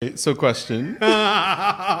So question. Do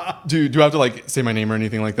I have to like say my name or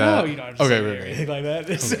anything like that? No, you don't have to say anything like that.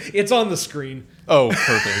 It's on the screen. Oh,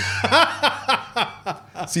 perfect.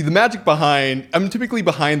 See, the magic behind, I'm typically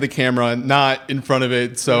behind the camera, not in front of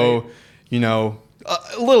it. So, you know,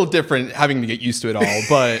 a little different having to get used to it all.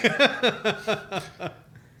 But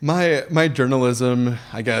my journalism,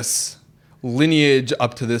 I guess, lineage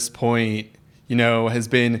up to this point, you know, has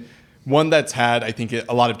been one that's had, I think,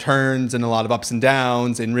 a lot of turns and a lot of ups and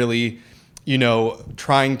downs, and really, you know,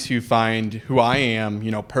 trying to find who I am, you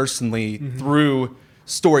know, personally through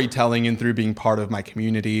storytelling and through being part of my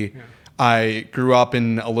community. Yeah. I grew up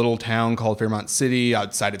in a little town called Fairmont City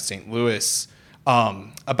outside of St. Louis,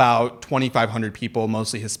 about 2,500 people,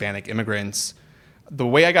 mostly Hispanic immigrants. The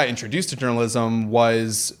way I got introduced to journalism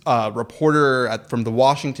was a reporter from the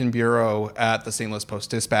Washington Bureau at the St. Louis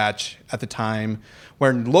Post-Dispatch at the time,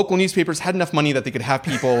 where local newspapers had enough money that they could have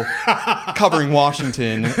people covering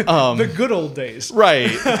Washington. The good old days.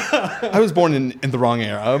 Right. I was born in the wrong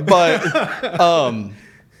era, but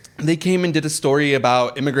they came and did a story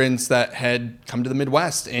about immigrants that had come to the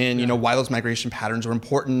Midwest and, you know, why those migration patterns were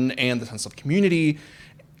important and the sense of community,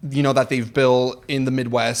 you know, that they've built in the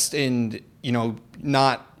Midwest and, you know,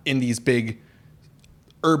 not in these big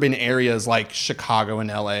urban areas like Chicago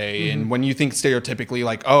and LA. And when you think stereotypically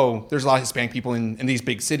like, oh, there's a lot of Hispanic people in these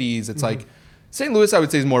big cities, it's like St. Louis, I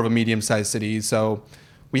would say, is more of a medium-sized city. So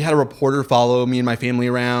we had a reporter follow me and my family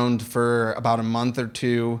around for about a month or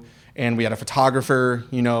two. And we had a photographer,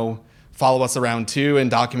 you know, follow us around too and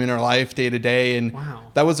document our life day to day. And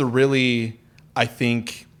that was a really, I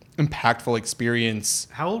think, impactful experience.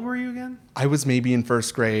 How old were you again? I was maybe in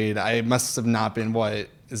first grade. I must have not been, what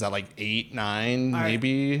is that, like 8, 9,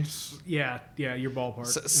 maybe? Yeah, your ballpark.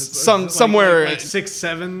 Somewhere like 6,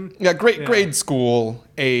 7. Yeah, grade school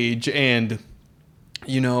age. And,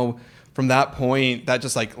 you know, from that point, that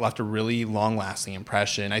just like left a really long lasting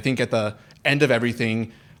impression. I think at the end of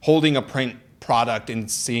everything, holding a print product and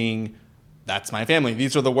seeing that's my family.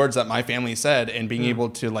 These are the words that my family said, and being able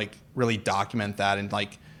to like really document that and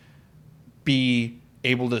like be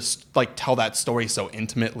able to like tell that story so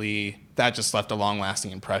intimately, that just left a long lasting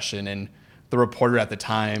impression. And the reporter at the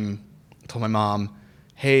time told my mom,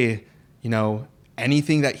 hey, you know,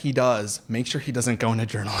 anything that he does, make sure he doesn't go into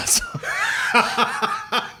journalism.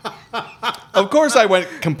 Of course, I went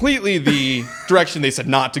completely the direction they said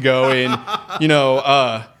not to go in. You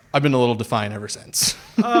know, I've been a little defiant ever since.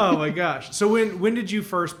 Oh my gosh. So when did you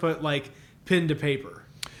first put like pen to paper?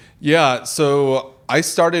 Yeah, so I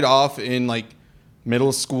started off in like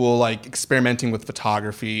middle school, like experimenting with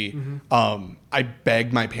photography. I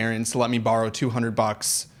begged my parents to let me borrow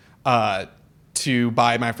 $200 to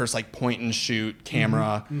buy my first like point and shoot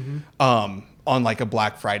camera on like a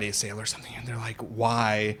Black Friday sale or something. And they're like,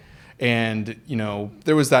 why? And, you know,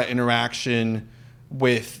 there was that interaction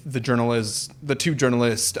with the two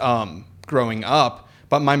journalists growing up.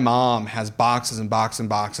 But my mom has boxes and boxes and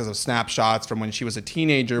boxes of snapshots from when she was a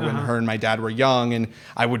teenager, when her and my dad were young. And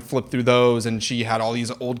I would flip through those, and she had all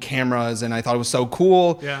these old cameras, and I thought it was so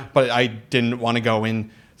cool. Yeah. But I didn't want to go and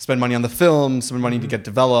spend money on the film, spend money to get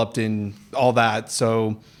developed and all that.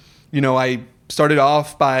 So, you know, I started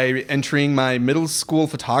off by entering my middle school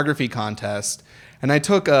photography contest. And I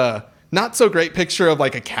took a not so great picture of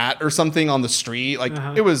like a cat or something on the street. Like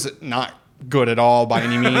it was not good at all by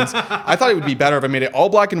any means. I thought it would be better if I made it all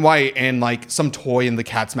black and white and like some toy in the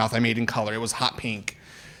cat's mouth I made in color. It was hot pink.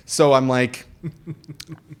 So I'm like,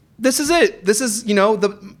 this is it. This is, you know,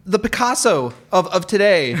 the Picasso of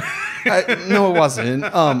today. No, it wasn't.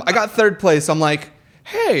 I got third place. I'm like,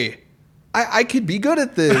 hey, I could be good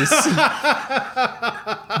at this.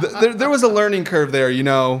 There was a learning curve there, you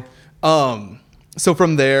know. So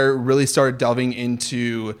from there, really started delving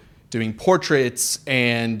into doing portraits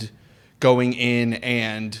and going in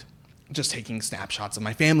and just taking snapshots of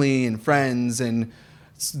my family and friends. And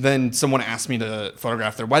then someone asked me to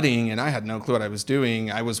photograph their wedding, and I had no clue what I was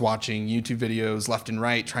doing. I was watching YouTube videos left and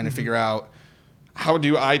right, trying to figure out, how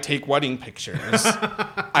do I take wedding pictures?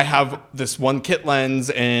 I have this one kit lens,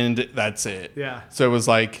 and that's it. Yeah. So it was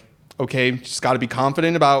like, okay, just got to be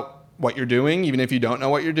confident about what you're doing, even if you don't know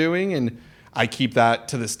what you're doing. And I keep that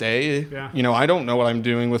to this day. Yeah. You know, I don't know what I'm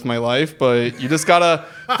doing with my life, but you just gotta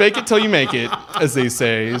fake it till you make it, as they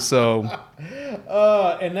say. So,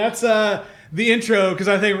 and that's the intro, because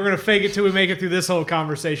I think we're gonna fake it till we make it through this whole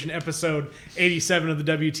conversation. Episode 87 of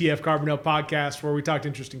the WTF Carbondale podcast, where we talk to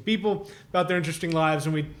interesting people about their interesting lives,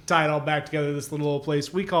 and we tie it all back together. This little old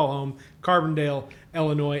place we call home, Carbondale,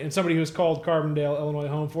 Illinois, and somebody who's called Carbondale, Illinois,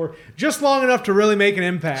 home for just long enough to really make an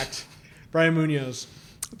impact. Brian Munoz.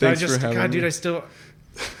 Thanks for having me. Dude,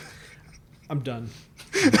 I'm done.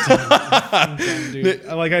 I'm done, dude.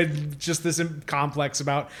 Like I just this complex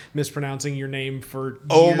about mispronouncing your name for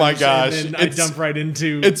Oh years, my gosh. and then I jump right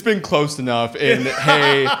into It's been close enough. And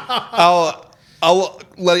hey, I'll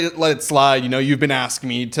let it slide. You know, you've been asking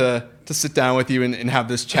me to sit down with you and have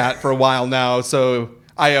this chat for a while now, so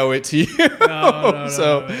I owe it to you.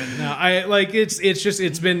 No, I like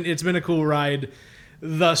it's been a cool ride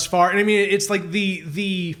thus far, and I mean it's like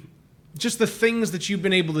the just the things that you've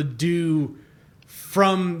been able to do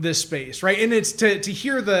from this space, right? And it's to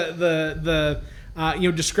hear the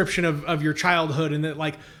description of your childhood, and that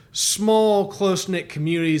like small close knit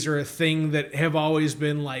communities are a thing that have always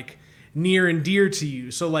been like near and dear to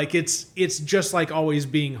you. So like it's just like always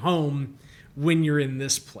being home when you're in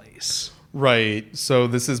this place. Right. So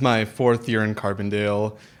this is my 4th year in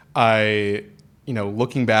Carbondale. I,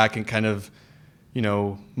 looking back and kind of,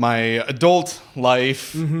 my adult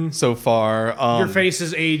life so far. Your face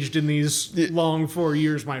has aged in these long 4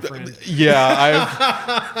 years, my friend.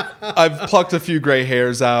 Yeah, I've plucked a few gray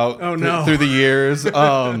hairs out through the years.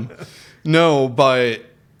 No, but,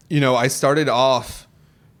 I started off,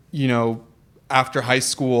 after high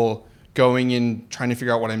school, going and trying to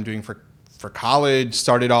figure out what I'm doing for college.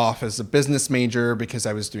 Started off as a business major because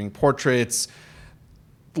I was doing portraits.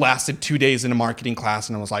 Lasted 2 days in a marketing class,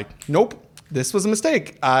 and I was like, nope, this was a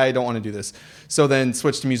mistake. I don't want to do this. So then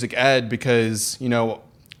switched to music ed because,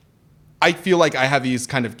 I feel like I have these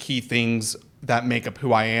kind of key things that make up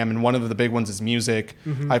who I am, and one of the big ones is music.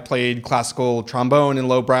 I played classical trombone and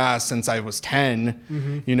low brass since I was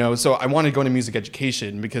 10, so I wanted to go into music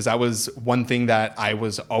education because that was one thing that I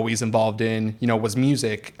was always involved in, was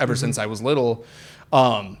music ever since I was little.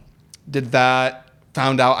 Did that,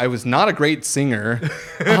 found out I was not a great singer.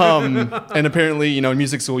 And apparently, in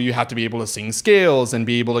music school, you have to be able to sing scales and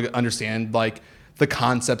be able to understand like the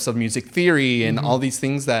concepts of music theory and all these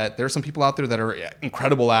things that there are some people out there that are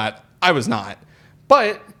incredible at. I was not,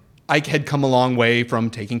 but I had come a long way from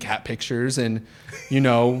taking cat pictures and,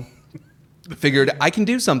 figured I can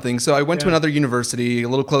do something. So I went to another university a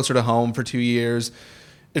little closer to home for 2 years.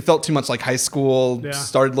 It felt too much like high school. Yeah.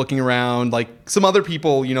 Started looking around like some other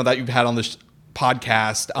people, that you've had on this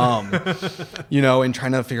podcast, and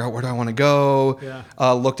trying to figure out where do I want to go. Yeah.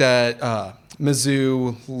 Looked at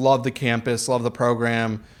Mizzou, loved the campus, loved the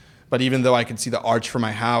program. But even though I could see the arch from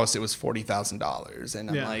my house, it was $40,000. And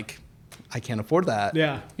I'm like, I can't afford that.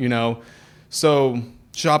 Yeah. So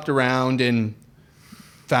shopped around and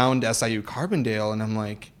found SIU Carbondale. And I'm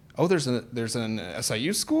like, oh, there's an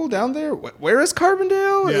SIU school down there? Where is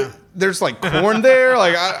Carbondale? Yeah. There's like corn there?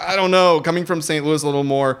 Like, I don't know. Coming from St. Louis, a little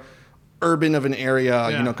more urban of an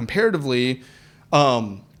area, comparatively.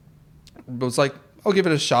 Was like, I'll give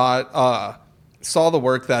it a shot. Saw the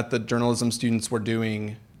work that the journalism students were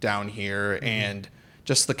doing down here and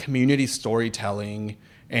just the community storytelling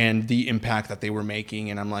and the impact that they were making.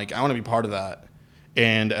 And I'm like, I want to be part of that.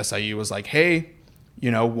 And SIU was like, hey,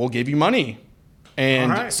 we'll give you money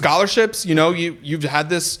and scholarships. You've had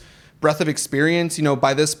this breadth of experience.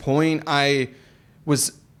 By this point, I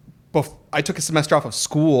took a semester off of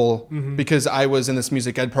school because I was in this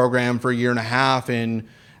music ed program for a year and a half. And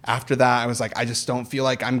after that, I was like, I just don't feel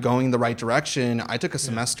like I'm going the right direction. I took a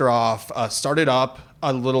semester off, started up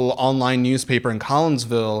a little online newspaper in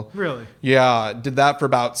Collinsville. Really? Yeah, did that for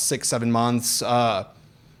about 6-7 months. At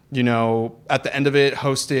the end of it,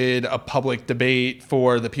 hosted a public debate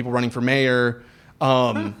for the people running for mayor.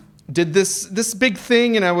 Did this big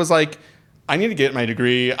thing, and I was like, I need to get my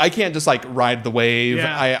degree. I can't just like ride the wave.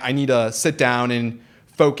 Yeah. I need to sit down and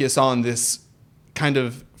focus on this kind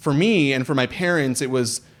of, for me and for my parents, it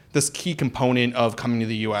was this key component of coming to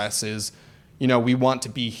the U.S. is, we want to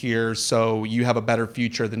be here so you have a better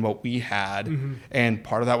future than what we had. And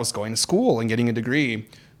part of that was going to school and getting a degree.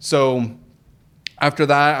 So after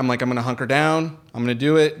that, I'm like, I'm going to hunker down. I'm going to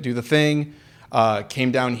do it, do the thing.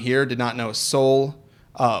 Came down here, did not know a soul.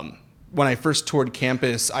 When I first toured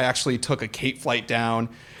campus, I actually took a Cape flight down.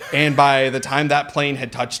 And by the time that plane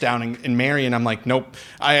had touched down in Marion, I'm like, nope,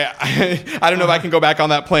 I don't know if I can go back on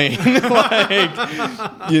that plane.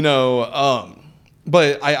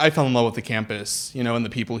 But I fell in love with the campus, and the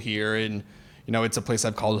people here. And, it's a place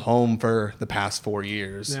I've called home for the past 4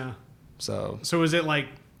 years. Yeah. So is it like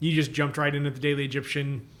you just jumped right into the Daily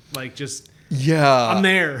Egyptian, like just... Yeah. I'm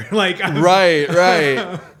there. Right.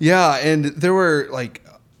 Yeah. And there were like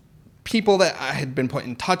people that I had been put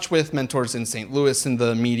in touch with, mentors in St. Louis in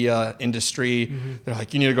the media industry. They're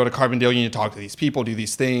like, you need to go to Carbondale, you need to talk to these people, do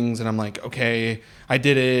these things. And I'm like, okay, I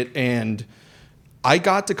did it. And I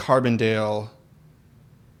got to Carbondale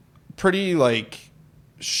pretty like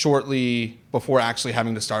shortly before actually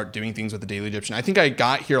having to start doing things with the Daily Egyptian. I think I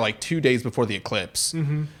got here like 2 days before the eclipse.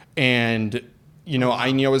 And, you know,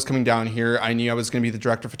 I knew I was coming down here. I knew I was going to be the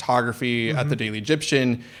director of photography at the Daily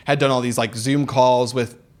Egyptian, had done all these like Zoom calls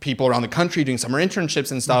with people around the country doing summer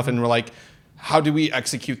internships and stuff. And we're like, how do we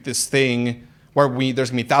execute this thing where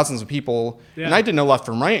there's gonna be thousands of people? And I didn't know left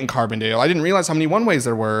from right in Carbondale. I didn't realize how many one-ways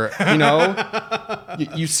there were, you know?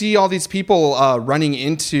 you see all these people running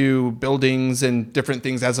into buildings and different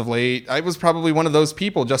things as of late. I was probably one of those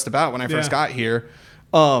people just about when I first got here.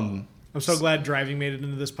 I'm so glad driving made it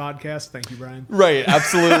into this podcast. Thank you, Brian. Right,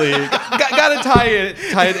 absolutely. Gotta tie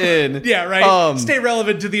it in. Yeah, right. Stay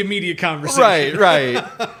relevant to the immediate conversation. Right.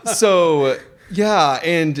 So, yeah,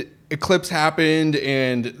 and eclipse happened,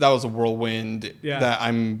 and that was a whirlwind that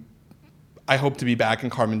I hope to be back in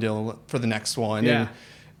Carbondale for the next one and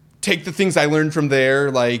take the things I learned from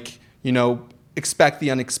there, like, you know, expect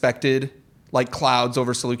the unexpected, like clouds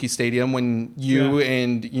over Saluki Stadium when you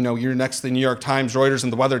and, you know, you're next to the New York Times, Reuters,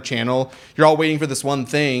 and the Weather Channel. You're all waiting for this one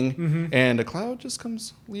thing, and a cloud just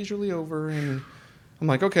comes leisurely over, and I'm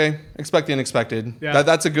like, okay, expect the unexpected. Yeah.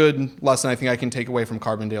 That's a good lesson I think I can take away from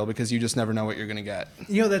Carbondale, because you just never know what you're going to get.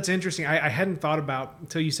 You know, that's interesting. I hadn't thought about,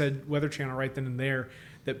 until you said Weather Channel right then and there,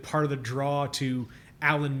 that part of the draw to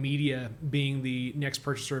Allen Media being the next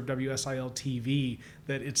purchaser of WSIL TV,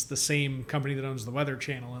 that it's the same company that owns the Weather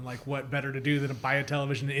Channel, and like, what better to do than to buy a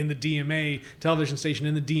television in the DMA, television station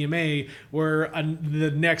in the DMA, where the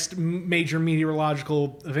next major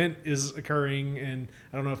meteorological event is occurring. And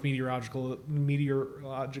I don't know if meteorological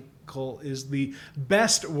is the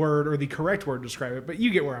best word or the correct word to describe it, but you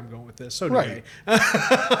get where I'm going with this. So do I.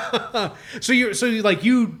 So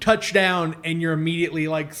you touch down and you're immediately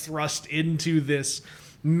like thrust into this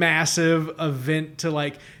massive event to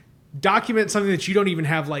like document something that you don't even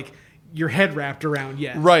have like your head wrapped around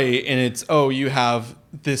yet. Right. And it's, you have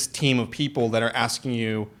this team of people that are asking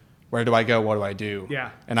you, where do I go? What do I do?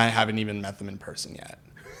 Yeah. And I haven't even met them in person yet.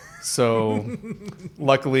 So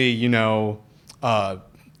luckily, you know,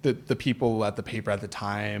 the people at the paper at the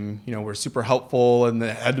time, you know, were super helpful, and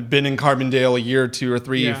they had been in Carbondale a year or 2 or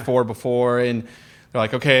 3 or 4 before. And they're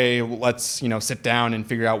like, okay, let's, you know, sit down and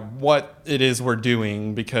figure out what it is we're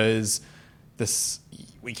doing, because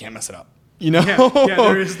we can't mess it up. You know?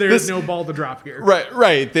 There is no ball to drop here.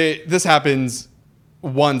 Right. This happens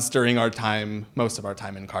once during most of our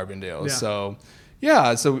time in Carbondale.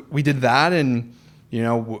 Yeah. So we did that, and, you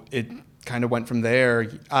know, it kind of went from there.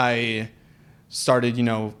 I started, you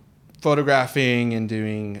know, photographing and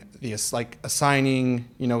doing this, like, assigning,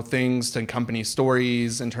 you know, things to company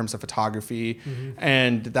stories in terms of photography.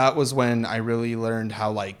 And that was when I really learned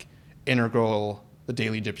how, like, integral the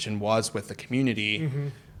Daily Egyptian was with the community,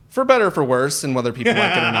 for better or for worse, and whether people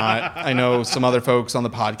like it or not. I know some other folks on the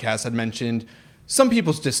podcast had mentioned some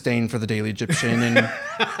people's disdain for the Daily Egyptian, and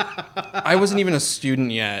I wasn't even a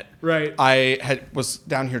student yet. Right. I was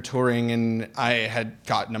down here touring, and I had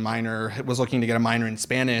gotten was looking to get a minor in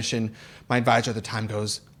Spanish, and my advisor at the time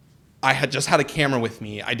goes, I had just had a camera with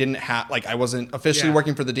me. I wasn't officially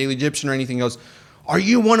working for the Daily Egyptian or anything. He goes, are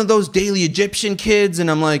you one of those Daily Egyptian kids?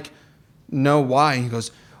 And I'm like, no, why? He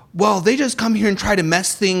goes, well, they just come here and try to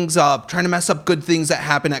mess things up, trying to mess up good things that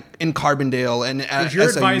happen in Carbondale. And is your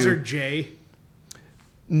advisor Jay?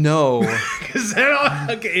 No.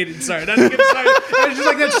 Okay, sorry. Not to get started. I was just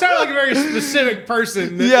like, that sounded like a very specific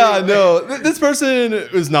person. No. This person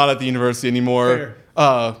is not at the university anymore.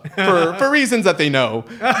 For reasons that they know.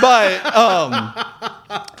 But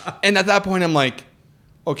and at that point I'm like,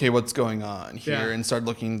 okay, what's going on here? And started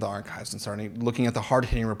looking at the archives and started looking at the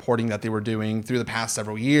hard-hitting reporting that they were doing through the past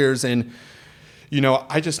several years. And, you know,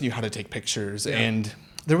 I just knew how to take pictures. And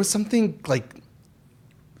there was something like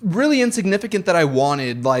really insignificant that I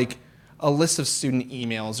wanted, like a list of student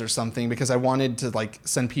emails or something, because I wanted to like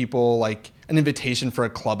send people like an invitation for a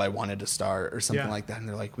club I wanted to start or something like that. And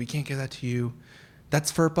they're like, we can't give that to you.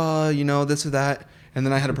 That's FERPA, you know, this or that. And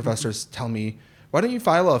then I had a professor tell me, why don't you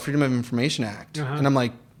file a Freedom of Information Act? And I'm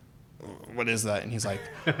like, what is that? And he's like,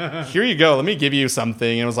 here you go. Let me give you something.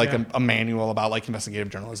 And it was like a manual about like investigative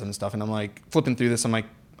journalism and stuff. And I'm like flipping through this. I'm like,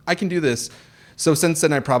 I can do this. So since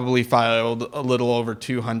then, I probably filed a little over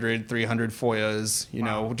 200, 300 FOIAs, you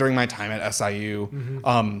know, during my time at SIU,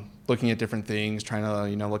 looking at different things, trying to,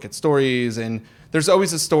 you know, look at stories. And there's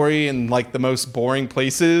always a story in like the most boring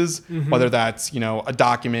places, whether that's, you know, a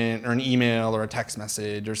document or an email or a text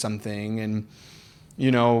message or something. And, you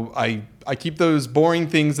know, I keep those boring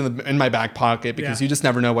things in my back pocket, because you just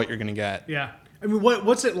never know what you're going to get. Yeah. I mean,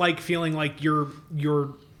 what's it like feeling like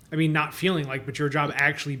not feeling like, but your job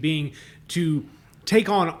actually being to take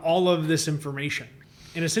on all of this information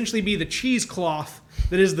and essentially be the cheesecloth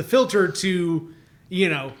that is the filter to,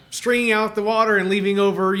 stringing out the water and leaving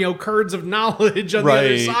over, curds of knowledge on the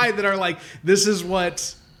other side that are like, this is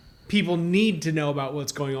what people need to know about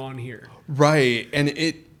what's going on here. Right. And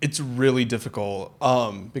it's really difficult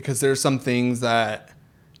because there's some things that,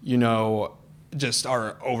 just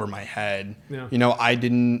are over my head. Yeah. I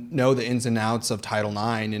didn't know the ins and outs of Title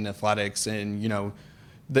IX in athletics and,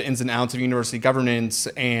 the ins and outs of university governance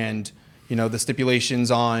and, the stipulations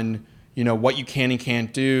on, what you can and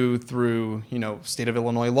can't do through, state of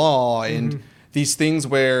Illinois law and these things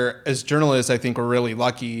where as journalists, I think we're really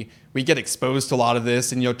lucky. We get exposed to a lot of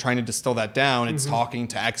this and, trying to distill that down and talking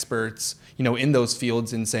to experts, in those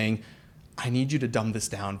fields and saying, I need you to dumb this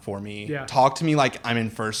down for me. Yeah. Talk to me like I'm in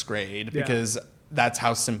first grade because that's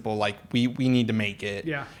how simple, like we need to make it.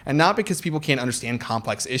 Yeah. And not because people can't understand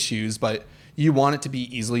complex issues, but you want it to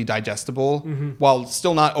be easily digestible while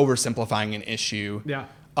still not oversimplifying an issue. Yeah.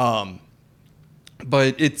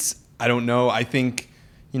 But I don't know. I think,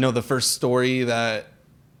 the first story that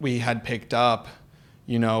we had picked up,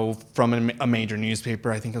 from a major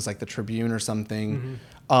newspaper, I think it was like the Tribune or something.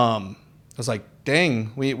 I was like,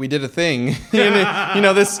 dang, we did a thing. And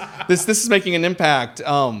this is making an impact.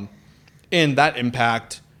 And that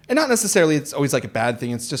impact, and not necessarily it's always like a bad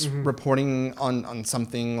thing. It's just reporting on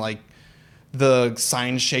something like the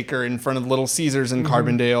sign shaker in front of Little Caesars in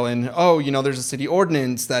Carbondale. And, there's a city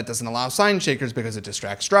ordinance that doesn't allow sign shakers because it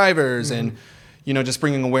distracts drivers. And, just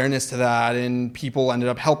bringing awareness to that. And people ended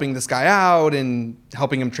up helping this guy out and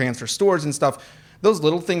helping him transfer stores and stuff. Those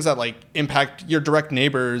little things that like impact your direct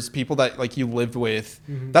neighbors, people that like you lived with.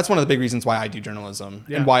 That's one of the big reasons why I do journalism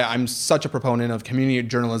and why I'm such a proponent of community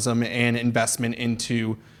journalism and investment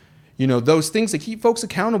into, those things that keep folks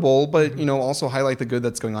accountable, but, also highlight the good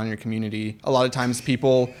that's going on in your community. A lot of times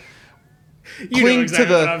people cling to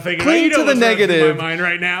the negative in my mind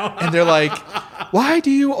right now. And they're like, why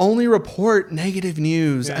do you only report negative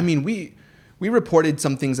news? Yeah. I mean, we reported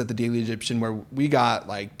some things at the Daily Egyptian where we got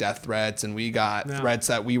like death threats and we got threats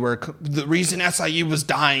that we were the reason SIU was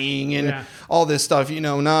dying and all this stuff,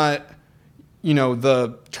 not,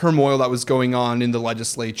 the turmoil that was going on in the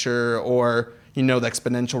legislature or, the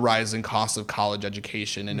exponential rise in costs of college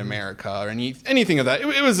education in America or anything of that.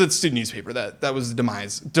 It was a student newspaper that was the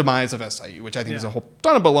demise of SIU, which I think is a whole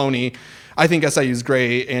ton of baloney. I think SIU is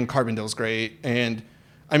great and Carbondale's great. And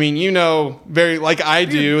I mean, very like I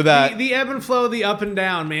do that the ebb and flow, the up and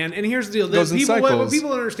down, man. And here's the deal: what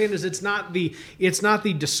people understand is it's not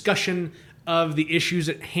the discussion of the issues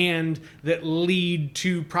at hand that lead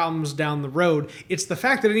to problems down the road. It's the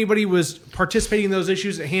fact that anybody was participating in those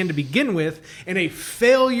issues at hand to begin with, and a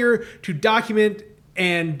failure to document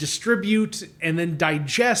and distribute and then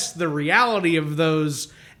digest the reality of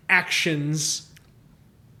those actions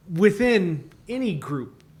within any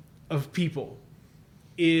group of people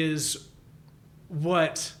is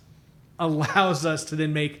what allows us to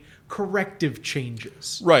then make corrective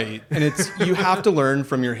changes. Right. And you have to learn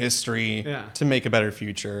from your history to make a better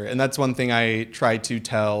future. And that's one thing I try to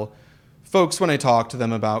tell folks when I talk to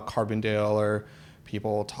them about Carbondale, or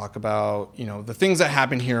people talk about, the things that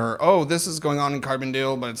happen here. Oh, this is going on in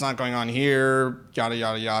Carbondale, but it's not going on here. Yada,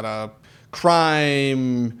 yada, yada.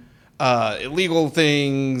 Crime, illegal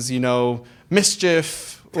things,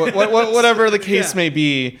 mischief, whatever the case may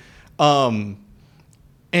be. And,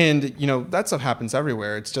 that stuff happens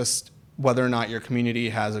everywhere. It's just whether or not your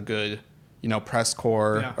community has a good, press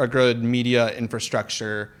corps or good media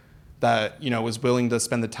infrastructure that, is willing to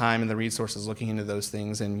spend the time and the resources looking into those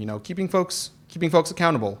things and, keeping folks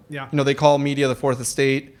accountable. Yeah. They call media the fourth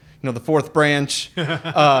estate, the fourth branch.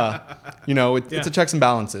 It's a checks and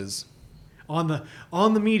balances. On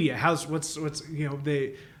the media,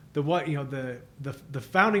 the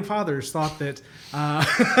founding fathers thought that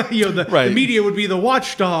the media would be the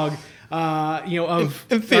watchdog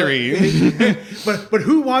in theory. but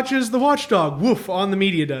who watches the watchdog? Woof, on the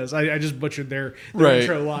media does. I just butchered their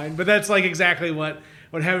intro line, but that's like exactly what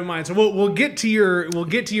I have in mind. So we'll get to your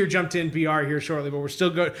jumped in PR here shortly, but we're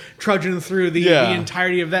still trudging through the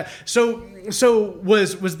entirety of that. So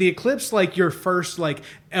was the Eclipse like your first like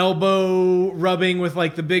elbow rubbing with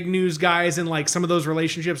like the big news guys, and like some of those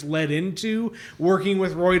relationships led into working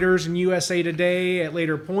with Reuters and USA Today at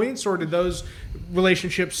later points, or did those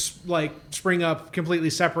relationships like spring up completely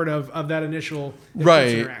separate of that initial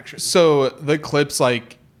interaction? So the Eclipse,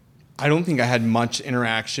 like, I don't think I had much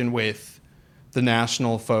interaction with the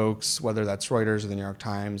national folks, whether that's Reuters or the New York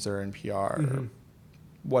Times or NPR or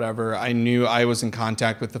whatever. I knew I was in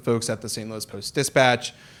contact with the folks at the St. Louis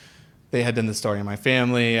Post-Dispatch. They had done the story in my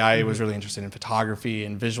family. I was really interested in photography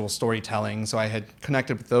and visual storytelling, so I had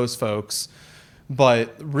connected with those folks.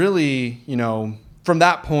 But really, from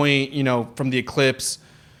that point, from the eclipse,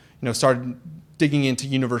 started digging into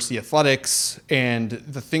university athletics and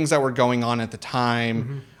the things that were going on at the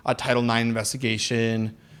time, a Title IX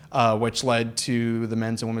investigation, which led to the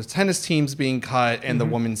men's and women's tennis teams being cut and the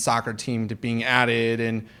women's soccer team to being added,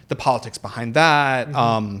 and the politics behind that.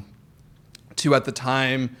 To at the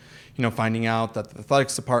time, finding out that the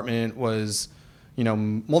athletics department was,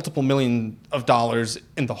 multiple million of dollars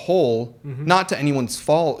in the hole, not to anyone's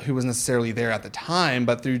fault who was necessarily there at the time,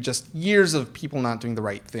 but through just years of people not doing the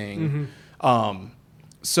right thing.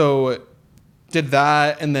 So did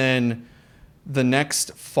that, and then the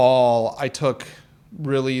next fall, I took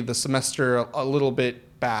really the semester a little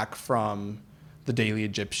bit back from the Daily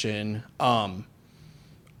Egyptian.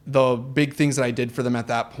 The big things that I did for them at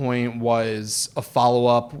that point was a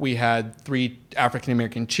follow-up. We had 3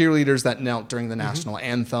 African-American cheerleaders that knelt during the national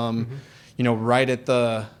anthem, right at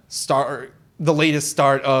the latest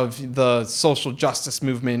start of the social justice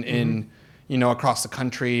movement in, across the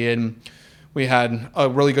country. And we had a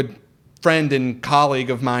really good friend and colleague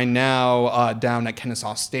of mine now down at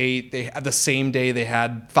Kennesaw State. They had the same day they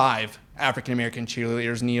had 5 African-American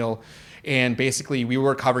cheerleaders kneel. And basically we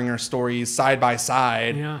were covering our stories side by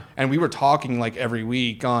side. Yeah. And we were talking like every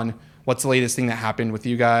week on what's the latest thing that happened with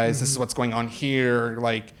you guys. This is what's going on here.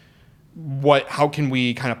 Like how can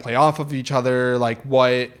we kind of play off of each other? Like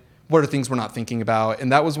what are things we're not thinking about?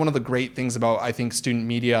 And that was one of the great things about, I think, student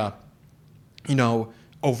media,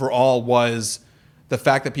 overall, was the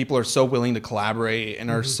fact that people are so willing to collaborate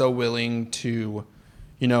and are so willing to,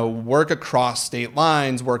 work across state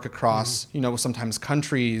lines, work across, sometimes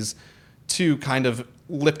countries, to kind of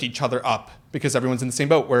lift each other up, because everyone's in the same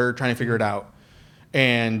boat. We're trying to figure it out.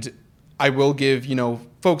 And I will give,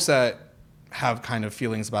 folks that have kind of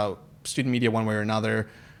feelings about student media one way or another,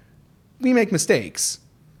 we make mistakes.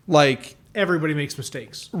 Like, everybody makes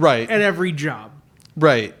mistakes. Right. At every job.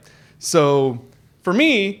 Right. So for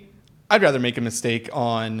me, I'd rather make a mistake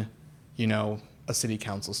on, a city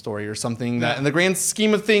council story or something that in the grand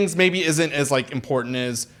scheme of things maybe isn't as like important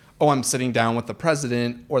as, I'm sitting down with the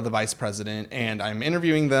president or the vice president and I'm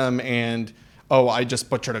interviewing them, and I just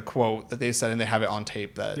butchered a quote that they said and they have it on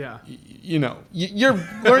tape that, you're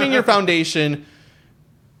learning your foundation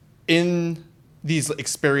in these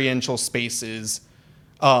experiential spaces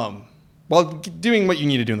while doing what you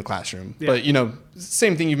need to do in the classroom. Yeah. But,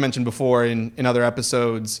 same thing you've mentioned before in other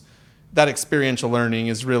episodes, that experiential learning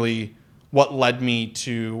is really what led me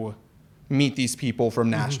to meet these people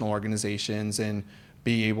from national organizations and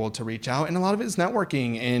be able to reach out. And a lot of it is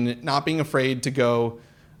networking and not being afraid to go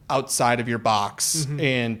outside of your box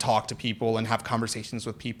and talk to people and have conversations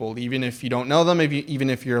with people, even if you don't know them, even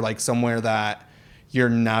if you're like somewhere that you've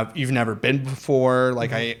never been before.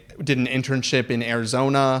 Like I did an internship in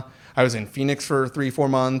Arizona. I was in Phoenix for 3-4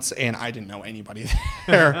 months and I didn't know anybody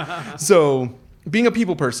there. So being a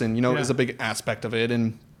people person, is a big aspect of it.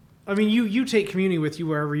 And I mean, you take community with you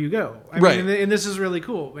wherever you go. I mean, and this is really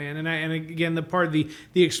cool, man. And again, the part of the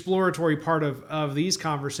exploratory part of these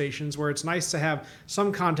conversations, where it's nice to have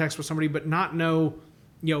some context with somebody, but not know,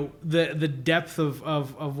 the depth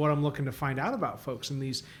of what I'm looking to find out about folks in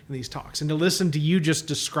these talks, and to listen to you just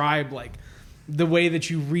describe like the way that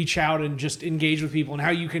you reach out and just engage with people, and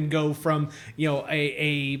how you can go from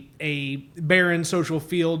a barren social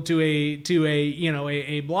field to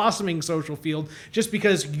a blossoming social field, just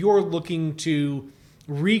because you're looking to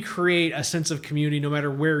recreate a sense of community no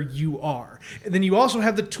matter where you are. And then you also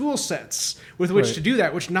have the tool sets with which to do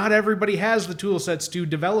that, which not everybody has the tool sets to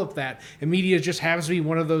develop that. And media just happens to be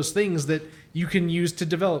one of those things that you can use to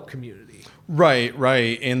develop community. Right.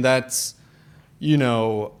 And that's,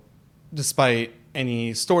 despite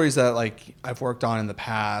any stories that like I've worked on in the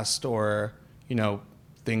past or,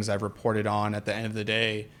 things I've reported on, at the end of the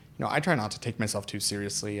day, I try not to take myself too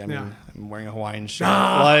seriously. I mean, I'm wearing a Hawaiian shirt.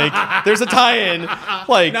 Like, there's a tie-in.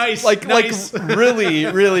 Like, nice. Like really,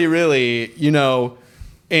 really, really,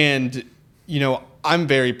 and, I'm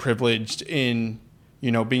very privileged in,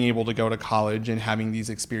 being able to go to college and having these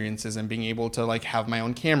experiences and being able to like have my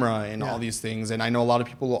own camera and all these things. And I know a lot of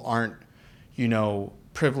people aren't,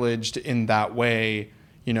 privileged in that way,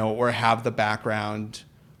 or have the background,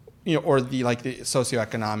 or the like the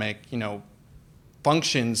socioeconomic,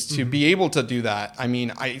 functions to be able to do that. I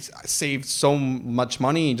mean, I saved so much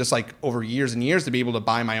money just like over years and years to be able to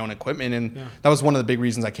buy my own equipment. And that was one of the big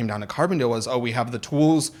reasons I came down to Carbondale was, we have the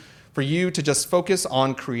tools for you to just focus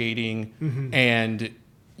on creating and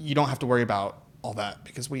you don't have to worry about all that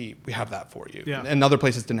because we have that for you. Yeah. And other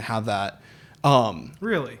places didn't have that.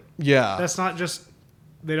 Really? Yeah. That's not just,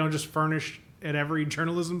 they don't just furnish at every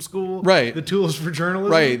journalism school. Right. The tools for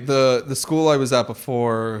journalism. Right. The school I was at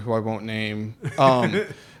before, who I won't name,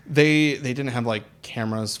 they didn't have like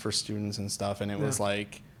cameras for students and stuff, and it was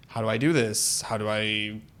like, how do I do this? How do I,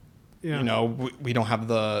 you know, we don't have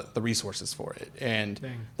the resources for it, and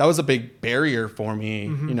that was a big barrier for me.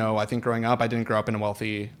 You know, I think growing up, I didn't grow up in a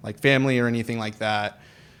wealthy like family or anything like that.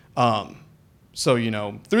 So you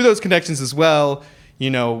know, through those connections as well,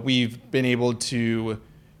 you know, we've been able to.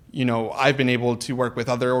 You know, I've been able to work with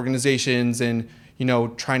other organizations and, you know,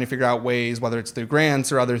 trying to figure out ways, whether it's through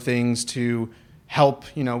grants or other things, to help,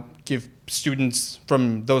 you know, give students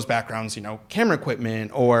from those backgrounds, you know, camera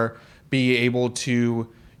equipment, or be able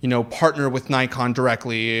to, you know, partner with Nikon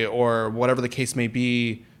directly, or whatever the case may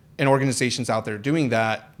be, and organizations out there doing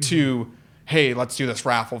that to, hey, let's do this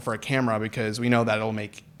raffle for a camera because we know that it'll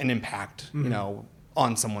make an impact, you know,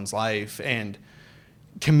 on someone's life. And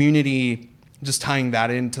community, just tying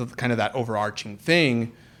that into kind of that overarching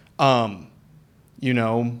thing, you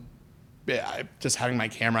know, just having my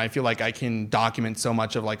camera, I feel like I can document so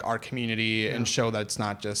much of like our community and show that it's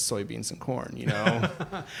not just soybeans and corn, you know?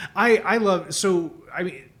 I love, so, I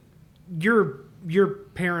mean, your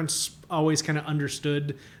parents always kind of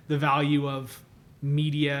understood the value of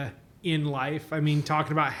media in life. I mean,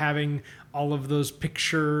 talking about having all of those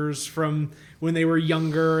pictures from when they were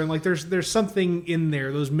younger, and like there's something in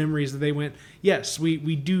there, those memories that they went, yes, we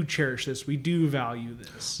do cherish this, we do value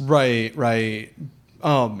this. Right.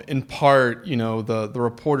 In part, you know, the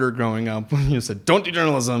reporter growing up when you said don't do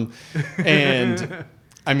journalism, and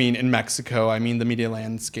I mean in Mexico, I mean the media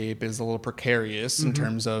landscape is a little precarious in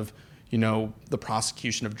terms of, you know, the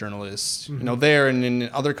prosecution of journalists. You know, there and in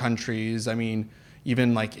other countries, I mean,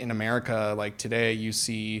 even like in America, like today, you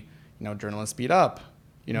see, you know, journalists beat up,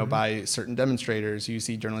 you know, by certain demonstrators. You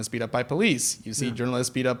see journalists beat up by police. You see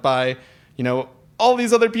journalists beat up by, you know, all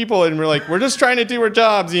these other people. And we're like, we're just trying to do our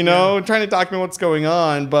jobs, you know, trying to document what's going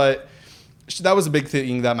on. But that was a big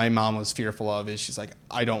thing that my mom was fearful of, is she's like,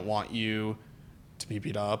 I don't want you to be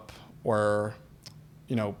beat up or,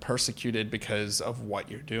 you know, persecuted because of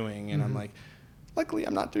what you're doing. And I'm like, luckily,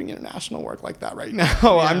 I'm not doing international work like that right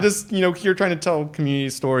now. I'm just, you know, here trying to tell community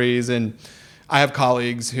stories. And I have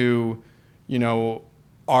colleagues who, you know,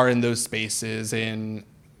 are in those spaces, and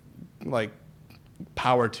like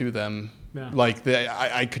power to them. Like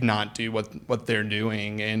I could not do what they're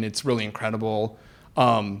doing, and it's really incredible.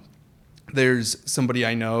 There's somebody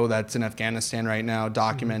I know that's in Afghanistan right now,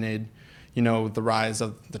 documented, you know, the rise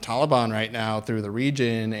of the Taliban right now through the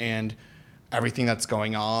region and everything that's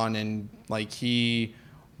going on. And like his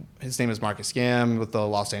name is Marcus Gam with the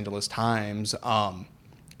Los Angeles Times.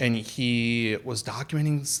 And he was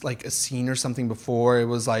documenting like a scene or something before. It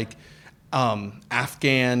was like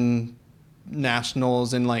Afghan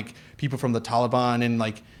nationals and like people from the Taliban, and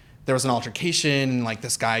like there was an altercation, and like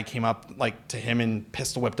this guy came up like to him and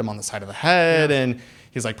pistol whipped him on the side of the head, and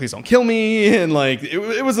he's like, please don't kill me, and like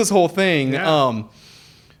it was this whole thing.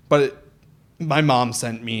 But my mom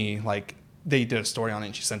sent me like, they did a story on it,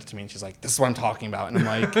 and she sent it to me, and she's like, this is what I'm talking about. And I'm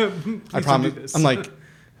like, I promise. I'm like,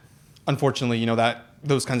 unfortunately, you know, that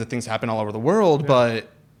those kinds of things happen all over the world, but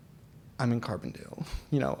I'm in Carbondale.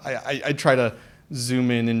 You know, I try to zoom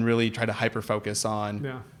in and really try to hyper focus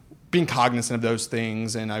on being cognizant of those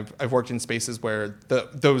things. And I've worked in spaces where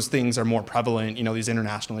those things are more prevalent, you know, these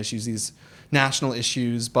international issues, these national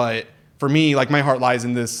issues. But for me, like, my heart lies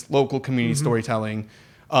in this local community storytelling.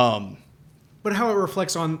 But how it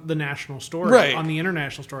reflects on the national story, on the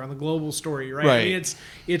international story, on the global story, right? I mean,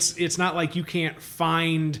 it's not like you can't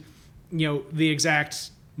find, you know, the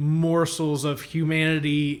exact morsels of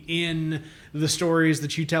humanity in the stories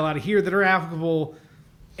that you tell out of here that are applicable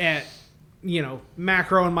at, you know,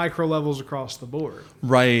 macro and micro levels across the board.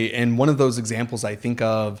 Right. And one of those examples I think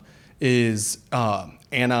of is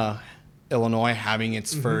Anna, Illinois, having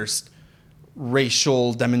its first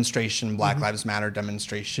racial demonstration, Black Lives Matter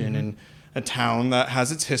demonstration, in a town that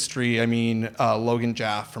has its history. I mean, Logan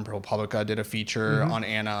Jaff from ProPublica did a feature on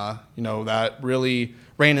Anna, you know, that really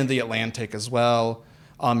ran in the Atlantic as well.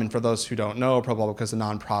 And for those who don't know, ProPublica is a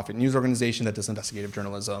nonprofit news organization that does investigative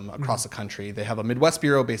journalism across the country. They have a Midwest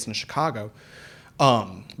bureau based in Chicago.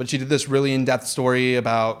 But she did this really in-depth story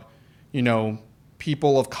about, you know,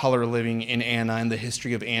 people of color living in Anna and the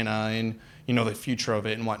history of Anna and, you know, the future of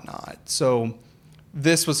it and whatnot. So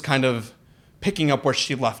this was kind of picking up where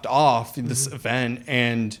she left off in this event.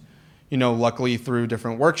 And, you know, luckily through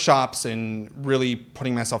different workshops and really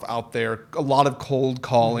putting myself out there, a lot of cold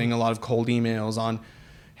calling, a lot of cold emails on,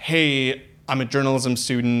 hey, I'm a journalism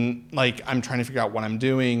student, like, I'm trying to figure out what I'm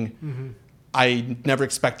doing. I never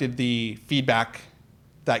expected the feedback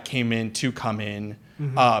that came in to come in.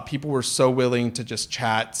 People were so willing to just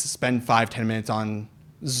chat, spend 5-10 minutes on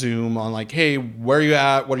Zoom on like, hey, where are you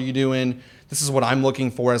at? What are you doing? This is what I'm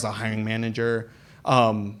looking for as a hiring manager.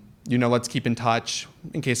 Let's keep in touch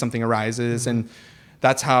in case something arises. And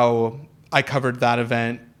that's how I covered that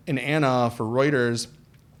event in Anna for Reuters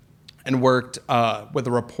and worked with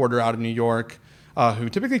a reporter out of New York who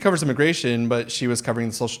typically covers immigration, but she was covering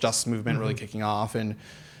the social justice movement really kicking off. And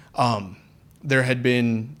there had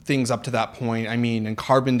been things up to that point. I mean, in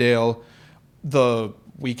Carbondale, the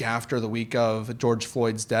week after the week of George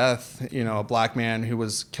Floyd's death, a black man who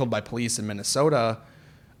was killed by police in Minnesota,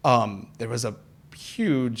 there was a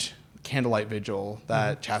huge candlelight vigil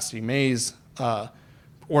that Chastity Mays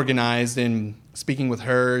organized. And speaking with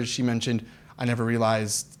her, she mentioned, I never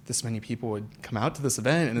realized this many people would come out to this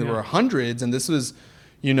event, and there were hundreds. And this was,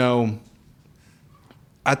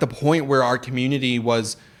 at the point where our community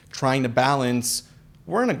was trying to balance,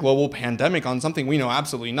 we're in a global pandemic on something we know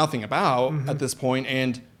absolutely nothing about at this point,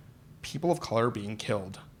 and people of color are being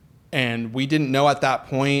killed. And we didn't know at that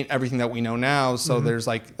point everything that we know now, so there's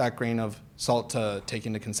like that grain of salt to take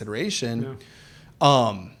into consideration.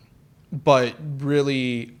 But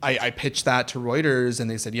really, I pitched that to Reuters,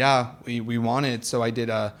 and they said, yeah, we want it. So I did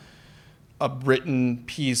a written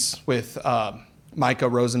piece with Micah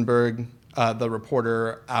Rosenberg, the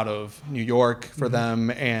reporter out of New York for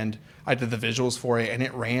them, and I did the visuals for it, and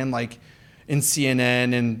it ran like in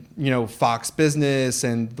CNN and Fox Business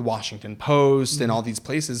and the Washington Post and all these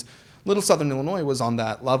places. Little Southern Illinois was on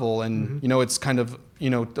that level, and it's kind of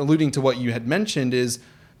alluding to what you had mentioned is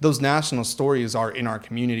those national stories are in our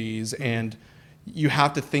communities, and you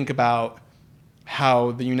have to think about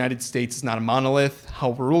how the United States is not a monolith,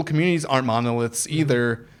 how rural communities aren't monoliths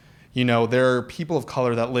either. There are people of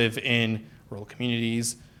color that live in rural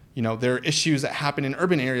communities. There are issues that happen in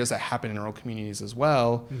urban areas that happen in rural communities as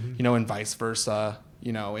well, and vice versa,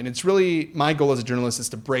 and it's really my goal as a journalist is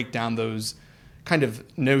to break down those kind of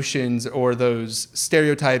notions or those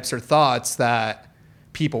stereotypes or thoughts that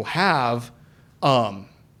people have,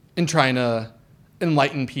 in trying to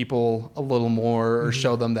enlighten people a little more or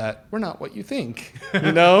show them that we're not what you think,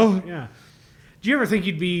 Yeah. Do you ever think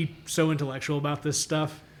you'd be so intellectual about this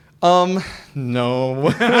stuff? No.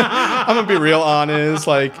 I'm gonna be real honest.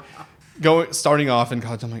 Like starting off in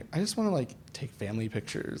college, I'm like, I just want to like take family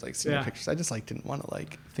pictures, like senior pictures. I just like didn't want to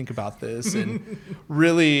like think about this, and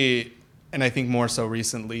really, and I think more so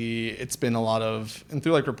recently, it's been a lot of, and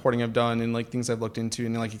through like reporting I've done and like things I've looked into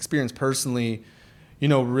and like experience personally,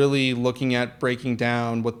 really looking at breaking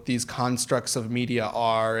down what these constructs of media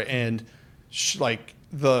are and like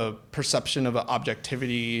the perception of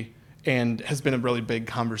objectivity, and has been a really big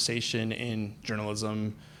conversation in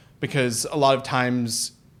journalism, because a lot of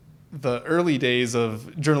times the early days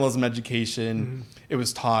of journalism education, it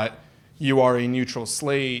was taught you are a neutral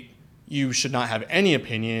slate, you should not have any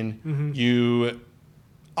opinion, you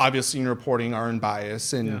obviously in reporting are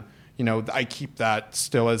unbiased, and I keep that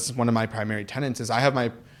still as one of my primary tenets is I have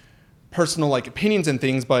my personal like opinions and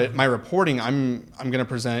things, but my reporting I'm going to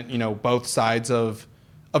present both sides of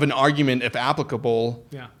an argument if applicable.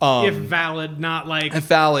 If valid, not like if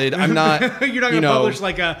valid. I'm not. You're not going to publish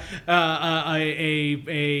like a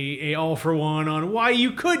all for one on why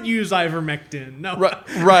you could use ivermectin. No,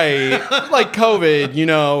 right. Like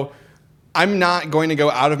COVID. I'm not going to go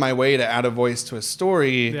out of my way to add a voice to a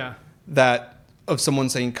story that of someone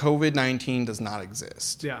saying COVID-19 does not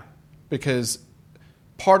exist. Because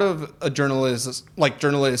part of a journalist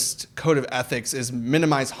code of ethics is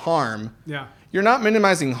minimize harm. You're not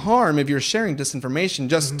minimizing harm if you're sharing disinformation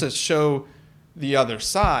just to show the other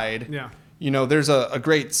side. There's a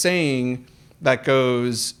great saying that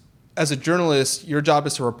goes, as a journalist, your job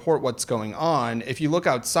is to report what's going on. If you look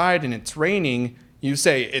outside and it's raining, you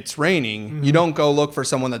say it's raining. You don't go look for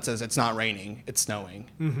someone that says it's not raining, it's snowing.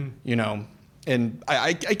 And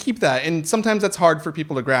I keep that. And sometimes that's hard for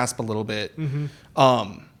people to grasp a little bit.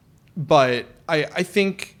 But I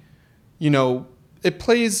think, it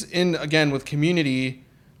plays in, again, with community,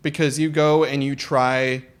 because you go and you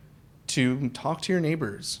try to talk to your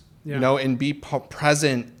neighbors, and be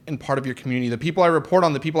present and part of your community. The people I report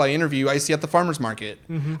on, the people I interview, I see at the farmer's market.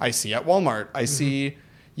 I see at Walmart. I see,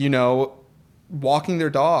 walking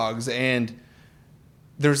their dogs. And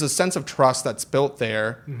there's a sense of trust that's built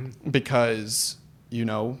there because,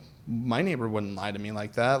 my neighbor wouldn't lie to me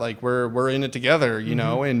like that. Like we're in it together,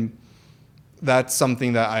 and that's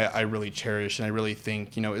something that I really cherish, and I really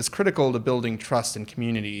think, is critical to building trust in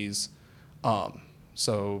communities.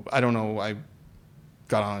 So I don't know. I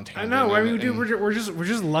got on a tangent. I know. I mean, dude, we're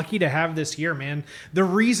just lucky to have this here, man. The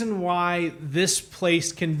reason why this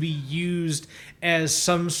place can be used as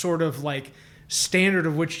some sort of like standard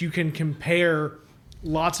of which you can compare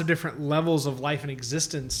lots of different levels of life and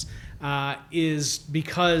existence is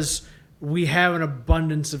because we have an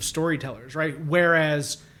abundance of storytellers, right?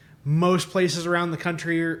 Whereas most places around the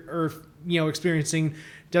country are experiencing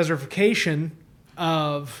desertification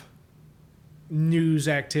of news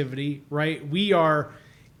activity, right? We are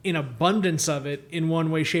in abundance of it in one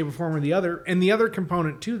way, shape, or form or the other. And the other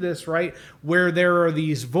component to this, right, where there are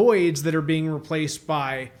these voids that are being replaced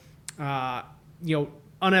by,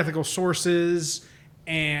 unethical sources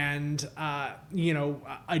and,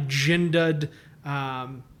 agendaed,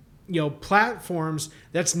 platforms,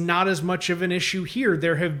 that's not as much of an issue here.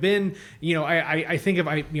 There have been, I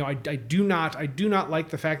do not like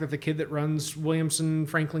the fact that the kid that runs Williamson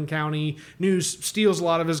Franklin County News steals a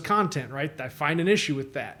lot of his content, right? I find an issue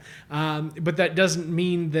with that. But that doesn't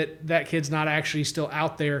mean that kid's not actually still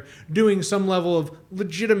out there doing some level of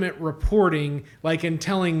legitimate reporting, like in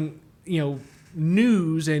telling,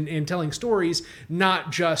 news and telling stories, not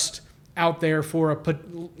just out there for a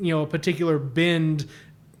particular bend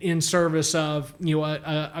in service of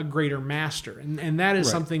a greater master, and that is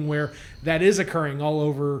something where that is occurring all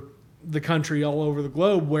over the country, all over the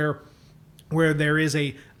globe, where there is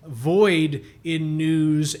a void in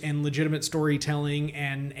news and legitimate storytelling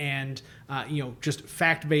and just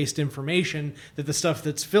fact-based information, that the stuff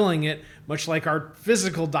that's filling it, much like our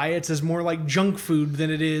physical diets, is more like junk food than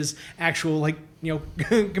it is actual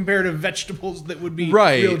comparative vegetables that would be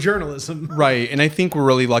real journalism. Right. And I think we're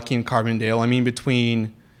really lucky in Carbondale. I mean,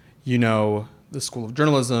 between the School of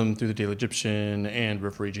Journalism through the Daily Egyptian and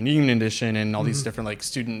River Region Union Edition and all these different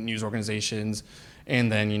student news organizations, and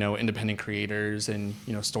then independent creators and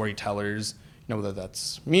storytellers, whether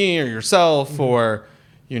that's me or yourself or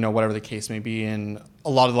whatever the case may be, and a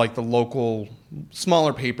lot of the local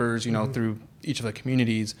smaller papers through each of the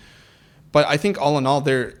communities. But I think all in all,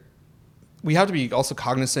 we have to be also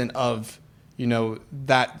cognizant of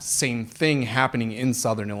that same thing happening in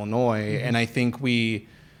Southern Illinois, and I think we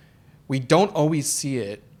don't always see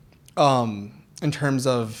it in terms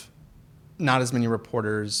of not as many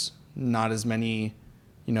reporters, not as many,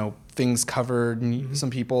 things covered. Some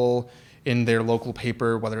people in their local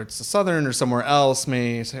paper, whether it's the Southern or somewhere else,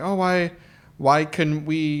 may say, "Oh, why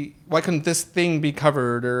couldn't this thing be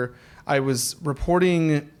covered?" Or I was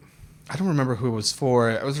reporting, I don't remember who it was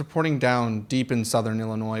for. I was reporting down deep in Southern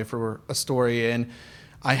Illinois for a story, and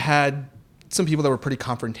I had some people that were pretty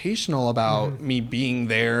confrontational about me being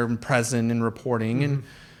there and present and reporting. And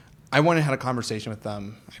I went and had a conversation with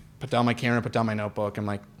them. I put down my camera, put down my notebook. I'm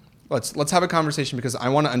like, let's have a conversation because I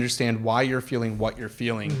want to understand why you're feeling what you're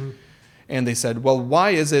feeling. And they said, well,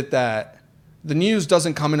 why is it that the news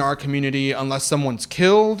doesn't come in our community unless someone's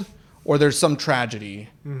killed or there's some tragedy?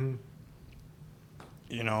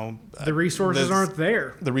 The resources aren't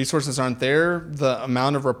there. The resources aren't there. The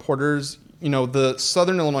amount of reporters, the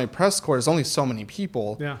Southern Illinois Press Corps is only so many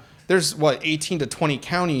people. Yeah. There's 18 to 20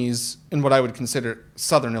 counties in what I would consider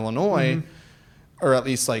Southern Illinois, or at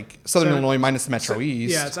least Southern Illinois minus the Metro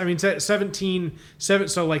East. Yeah, 17. So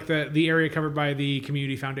the area covered by the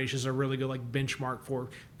community foundations are really good benchmark for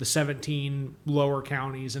the 17 lower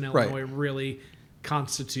counties in Illinois really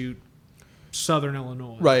constitute Southern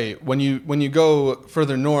Illinois. Right. When you go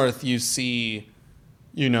further north, you see,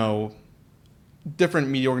 different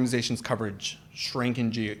media organizations' coverage shrink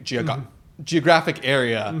in geographic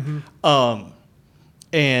area.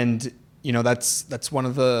 And that's one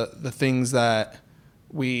of the things that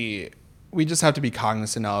we just have to be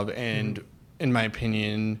cognizant of. And in my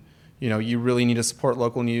opinion, you really need to support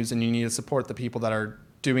local news, and you need to support the people that are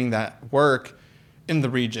doing that work in the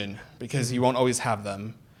region, because you won't always have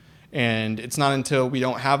them. And it's not until we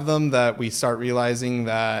don't have them that we start realizing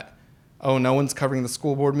that, oh, no one's covering the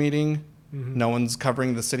school board meeting. No one's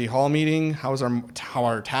covering the city hall meeting. How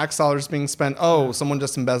are tax dollars being spent? Oh, someone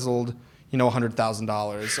just embezzled,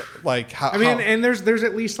 $100,000. And there's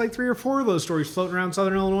at least 3 or 4 of those stories floating around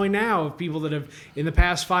Southern Illinois now of people that have in the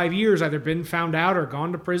past 5 years either been found out or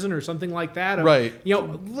gone to prison or something like that.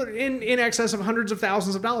 In excess of hundreds of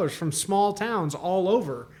thousands of dollars from small towns all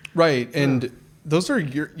over. Right. And those are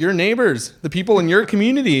your neighbors, the people in your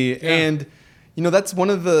community. And, that's one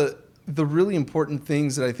of the really important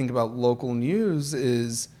things that I think about local news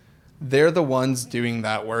is they're the ones doing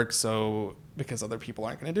that work. So because other people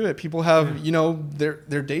aren't going to do it, people have,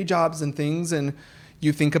 their day jobs and things. And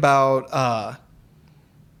you think about,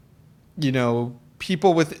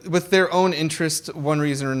 people with their own interest, one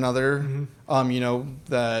reason or another,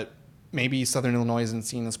 that maybe Southern Illinois isn't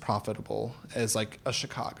seen as profitable as a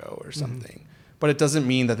Chicago or something. But it doesn't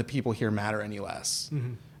mean that the people here matter any less.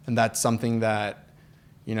 And that's something that,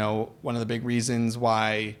 one of the big reasons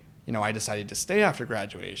why, I decided to stay after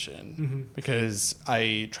graduation because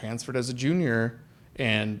I transferred as a junior.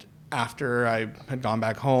 And after I had gone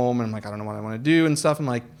back home and I'm like, I don't know what I want to do and stuff, I'm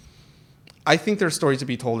like, I think there's stories to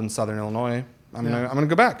be told in Southern Illinois. I'm gonna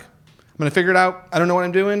go back. I'm gonna figure it out. I don't know what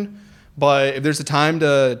I'm doing, but if there's a time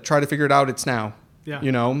to try to figure it out, it's now.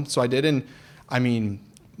 Yeah. So I did. And I mean,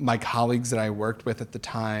 my colleagues that I worked with at the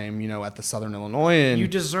time, at the Southern Illinois, you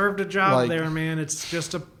deserved a job there, man. It's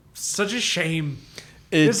just such a shame.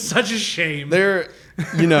 It's such a shame.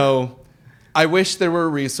 I wish there were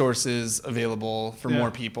resources available for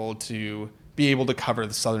more people to be able to cover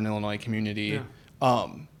the Southern Illinois community. Yeah.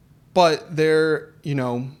 But there,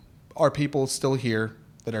 are people still here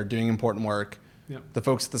that are doing important work. Yep. The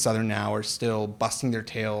folks at the Southern now are still busting their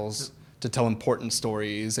tails to tell important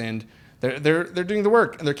stories, and they're doing the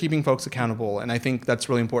work and they're keeping folks accountable. And I think that's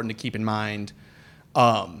really important to keep in mind.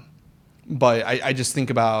 But I just think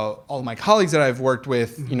about all of my colleagues that I've worked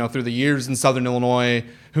with, through the years in Southern Illinois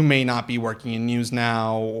who may not be working in news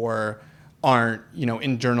now or aren't,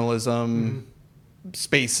 in journalism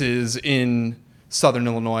spaces in Southern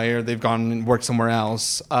Illinois, or they've gone and worked somewhere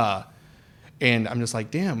else. And I'm just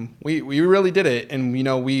like, damn, we really did it. And,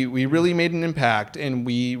 we really made an impact and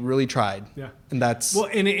we really tried. Yeah. And that's... Well,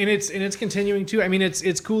 and it's continuing too. I mean,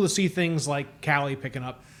 it's cool to see things like Callie picking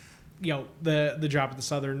up, the job at the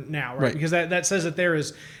Southern now, right? Because that says that there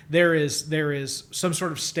is some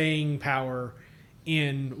sort of staying power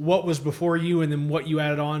in what was before you and then what you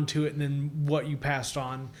added on to it and then what you passed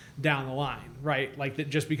on down the line, right? Like that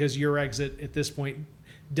just because your exit at this point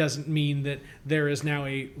doesn't mean that there is now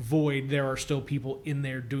a void. There are still people in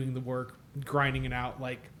there doing the work, grinding it out,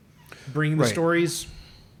 like bringing the stories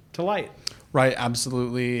to light. Right,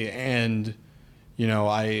 absolutely. And,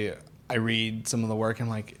 I read some of the work and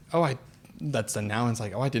I'm like, that's done now. And it's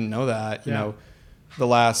like, I didn't know that. To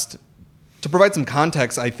provide some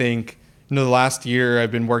context, I think, the last year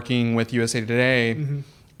I've been working with USA Today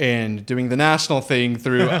and doing the national thing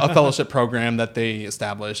through a fellowship program that they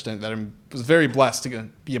established and that I was very blessed to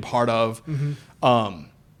be a part of. But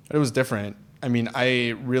it was different. I mean,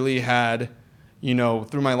 I really had,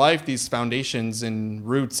 through my life, these foundations and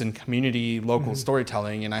roots in community, local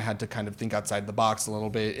storytelling, and I had to kind of think outside the box a little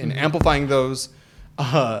bit and amplifying those.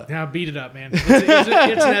 Now beat it up, man. It's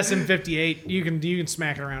an SM58. You can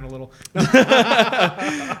smack it around a little.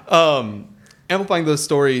 Amplifying those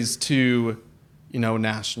stories to,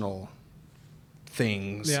 national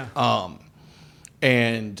things. Yeah.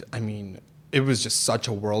 And I mean, it was just such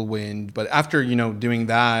a whirlwind. But after, doing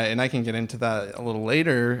that, and I can get into that a little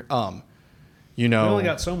later, We only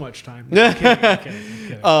got so much time. No, I'm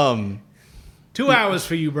kidding. 2 hours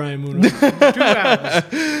for you, Brian Moon. 2 hours.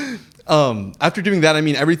 After doing that, I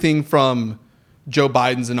mean, everything from Joe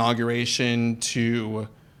Biden's inauguration to,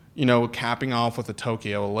 capping off with the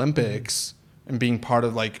Tokyo Olympics and being part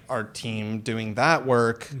of like our team doing that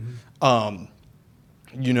work,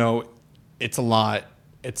 it's a lot.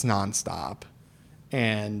 It's nonstop.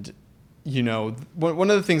 And, one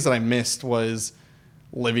of the things that I missed was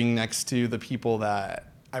living next to the people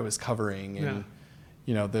that I was covering and,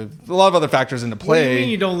 a lot of other factors into play. What do you mean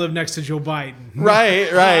you don't live next to Joe Biden?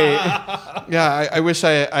 Right. Yeah, I wish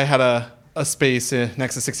I had a space next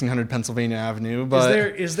to 1600 Pennsylvania Avenue. But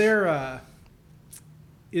is there a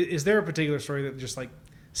particular story that just like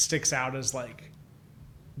sticks out as like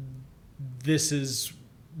this is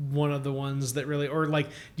one of the ones that really, or like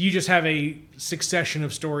do you just have a succession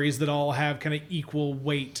of stories that all have kind of equal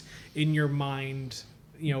weight in your mind,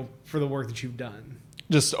 for the work that you've done?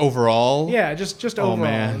 Just overall? Yeah, just overall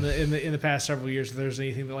man. in the past several years, if there's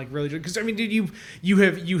anything that like really, because I mean, dude, you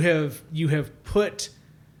have put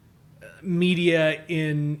media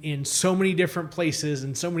in so many different places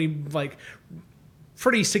and so many like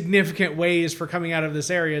pretty significant ways for coming out of this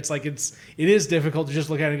area. It's like it is difficult to just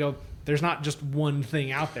look at it and go, there's not just one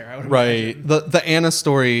thing out there. I would imagine. The Anna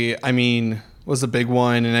story, I mean, was a big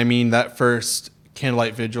one, and I mean that first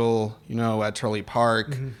candlelight vigil, at Turley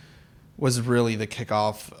Park. Was really the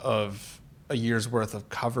kickoff of a year's worth of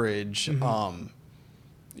coverage, on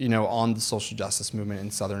the social justice movement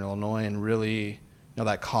in Southern Illinois, and really,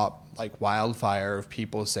 that caught like wildfire of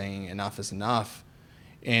people saying enough is enough,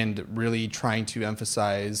 and really trying to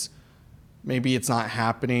emphasize maybe it's not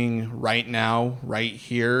happening right now, right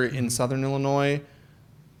here in Southern Illinois.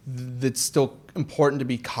 It's still important to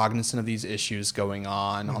be cognizant of these issues going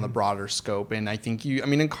on the broader scope. And I think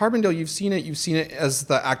in Carbondale, you've seen it as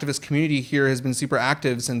the activist community here has been super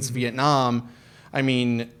active since Vietnam. I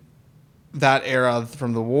mean, that era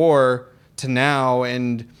from the war to now.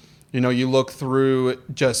 And, you look through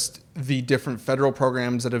just the different federal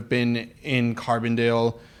programs that have been in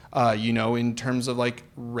Carbondale, in terms of like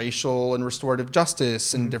racial and restorative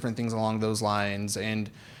justice and different things along those lines. And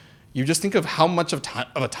you just think of how much of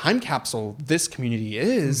a time capsule this community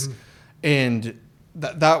is. And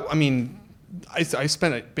I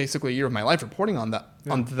spent basically a year of my life reporting on that,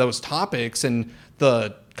 on those topics and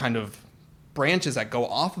the kind of branches that go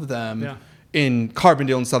off of them in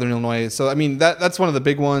Carbondale and Southern Illinois. So, I mean, that's one of the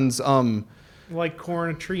big ones. Like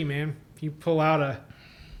coring a tree, man. If you pull out a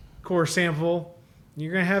core sample,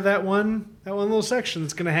 you're going to have that one little section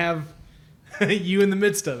that's going to have you in the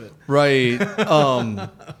midst of it. Right.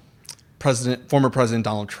 Former President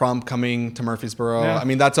Donald Trump coming to Murfreesboro. Yeah. I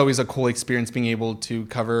mean, that's always a cool experience, being able to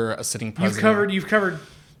cover a sitting president. You've covered.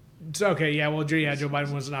 Okay, yeah. Well, Joe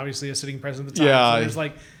Biden wasn't obviously a sitting president at the time. Yeah. So there's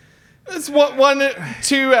like. It's one,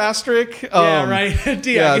 two asterisk. Yeah, right.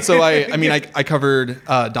 Yeah. So I covered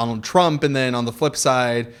Donald Trump, and then on the flip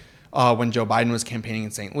side, when Joe Biden was campaigning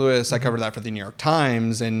in St. Louis, I covered that for the New York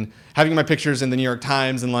Times, and having my pictures in the New York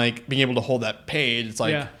Times and like being able to hold that page, it's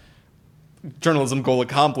like journalism goal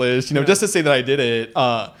accomplished. Just to say that I did it.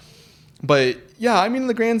 But yeah, I mean, in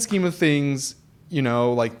the grand scheme of things,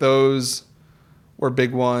 like those were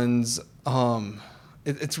big ones.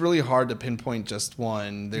 It's really hard to pinpoint just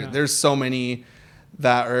one. There's so many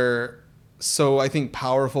that are so, I think,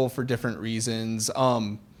 powerful for different reasons.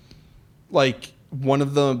 Like one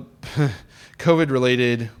of the COVID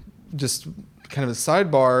related, just kind of a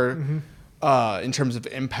sidebar, in terms of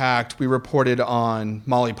impact, we reported on,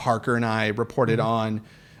 Molly Parker and I reported on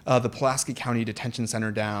the Pulaski County Detention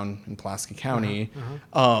Center down in Pulaski County,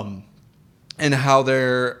 and how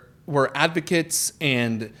there were advocates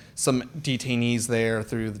and some detainees there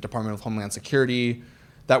through the Department of Homeland Security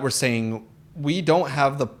that were saying, we don't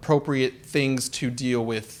have the appropriate things to deal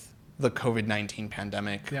with the COVID-19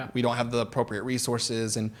 pandemic. Yeah. We don't have the appropriate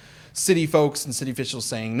resources, and city folks and city officials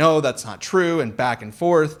saying, no, that's not true, and back and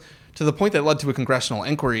forth, to the point that led to a congressional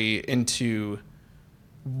inquiry into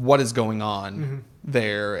what is going on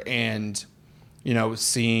there. And,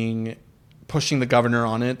 pushing the governor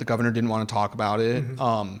on it. The governor didn't want to talk about it.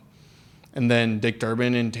 And then Dick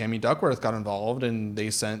Durbin and Tammy Duckworth got involved, and they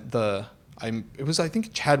sent I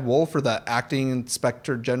think Chad Wolf, or the acting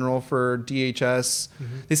inspector general for DHS.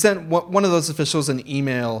 They sent one of those officials an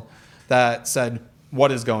email that said,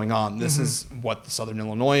 what is going on? This is what the Southern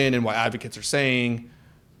Illinoisan and what advocates are saying.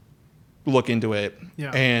 Look into it.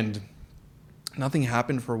 Yeah. And nothing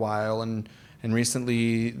happened for a while. And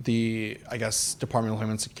recently the, Department of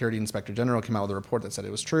Homeland Security Inspector General came out with a report that said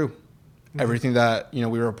it was true. Everything that,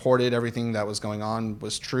 we reported, everything that was going on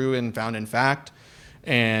was true and found in fact,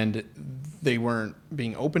 and they weren't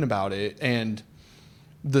being open about it. And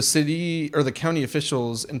the city or the county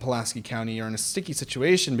officials in Pulaski County are in a sticky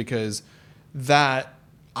situation because that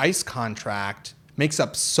ICE contract makes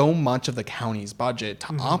up so much of the county's budget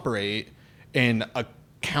to operate in a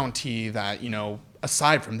county that,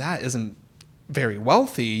 aside from that, isn't very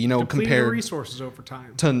wealthy, compared resources over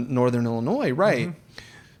time to Northern Illinois. Right.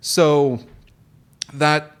 So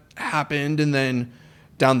that happened. And then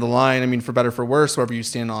down the line, for better, for worse, wherever you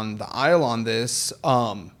stand on the aisle on this,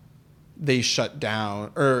 they shut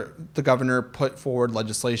down, or the governor put forward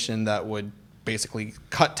legislation that would basically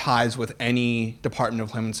cut ties with any Department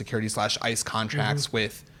of Homeland Security / ICE contracts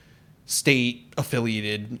with state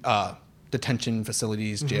affiliated detention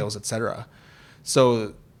facilities, jails, etc.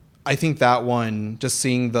 So I think that one, just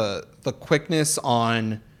seeing the quickness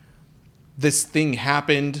on this thing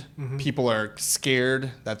happened, people are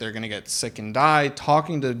scared that they're going to get sick and die,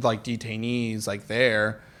 talking to like detainees like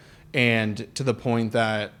there, and to the point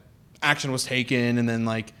that action was taken, and then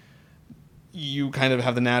like you kind of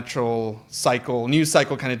have the natural news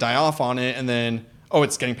cycle kind of die off on it, and then,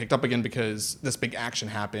 it's getting picked up again because this big action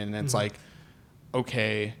happened. And it's like,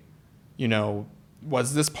 okay,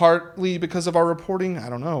 was this partly because of our reporting? I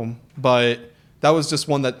don't know. But that was just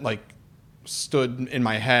one that like stood in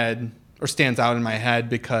my head, or stands out in my head,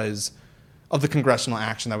 because of the congressional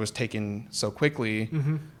action that was taken so quickly.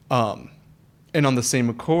 And on the same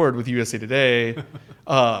accord with USA Today,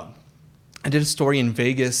 I did a story in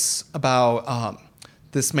Vegas about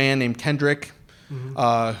this man named Kendrick,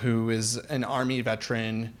 who is an Army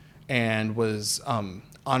veteran and was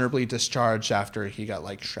honorably discharged after he got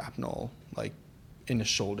like shrapnel like in his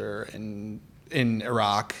shoulder in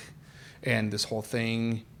Iraq, and this whole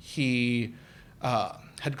thing. He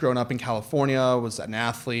had grown up in California, was an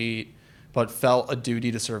athlete, but felt a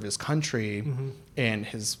duty to serve his country. And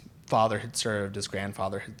his father had served, his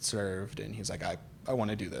grandfather had served, and he's like, I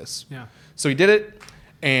want to do this. Yeah. So he did it,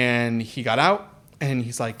 and he got out, and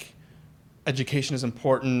he's like, education is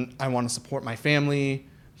important. I want to support my family.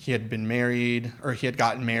 he had been married, or he had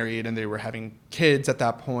gotten married, and they were having kids at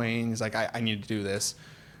that point. He's like, I need to do this.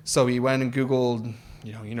 So he went and Googled,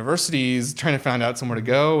 universities, trying to find out somewhere to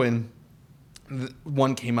go, and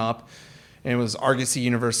one came up, and it was Argosy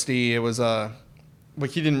University. It was what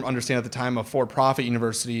he didn't understand at the time, a for-profit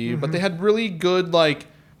university, but they had really good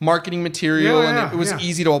marketing material, and it was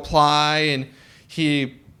easy to apply. And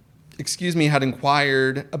he, had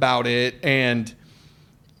inquired about it, and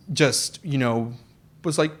just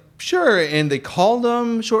was like, sure. And they called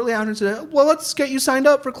him shortly after and said, well, let's get you signed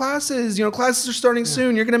up for classes. Classes are starting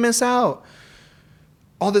soon. You're gonna miss out.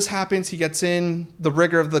 All this happens. He gets in. The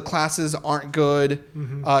rigor of the classes aren't good.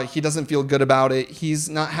 He doesn't feel good about it. He's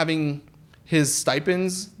not having his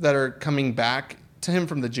stipends that are coming back to him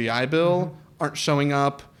from the GI Bill aren't showing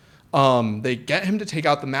up. They get him to take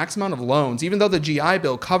out the max amount of loans, even though the GI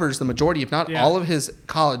Bill covers the majority, if not all of his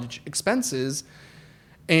college expenses.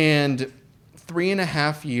 And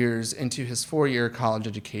 3.5 years into his 4-year college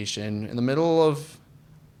education, in the middle of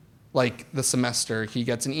the semester, he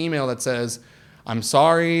gets an email that says, I'm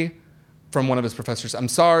sorry, from one of his professors. I'm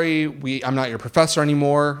sorry, I'm not your professor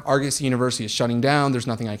anymore. Argosy University is shutting down. There's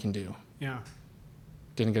nothing I can do. Yeah.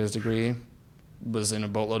 Didn't get his degree. Was in a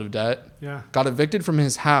boatload of debt. Yeah. Got evicted from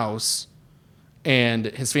his house, and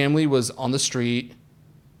his family was on the street.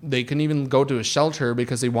 They couldn't even go to a shelter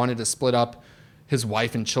because they wanted to split up his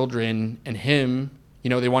wife and children and him.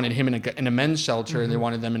 They wanted him in a men's shelter, and they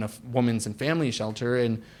wanted them in a women's and family shelter.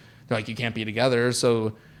 And they're like, you can't be together.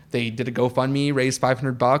 So they did a GoFundMe, raised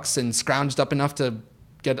 $500, and scrounged up enough to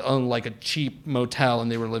get a cheap motel,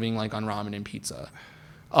 and they were living on ramen and pizza.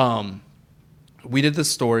 We did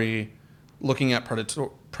this story looking at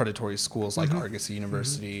predatory schools like Argosy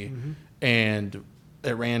University, and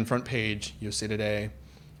it ran front page USA Today,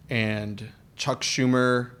 and Chuck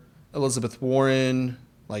Schumer, Elizabeth Warren,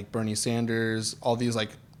 Bernie Sanders, all these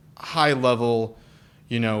high level,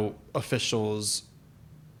 officials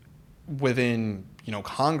within,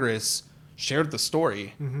 Congress shared the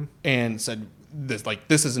story and said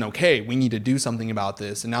this isn't okay. We need to do something about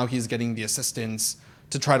this. And now he's getting the assistance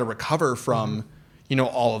to try to recover from,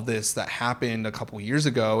 all of this that happened a couple years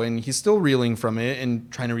ago, and he's still reeling from it and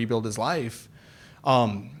trying to rebuild his life.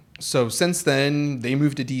 So since then, they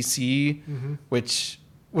moved to DC, which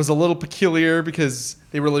was a little peculiar because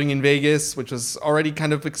they were living in Vegas, which was already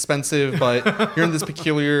kind of expensive, but you're in this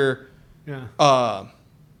peculiar,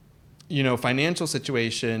 financial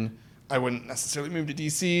situation. I wouldn't necessarily move to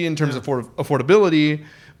DC in terms of affordability,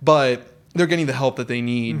 but they're getting the help that they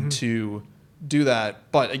need to do that.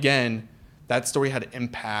 But again, that story had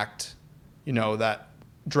impact, that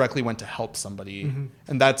directly went to help somebody.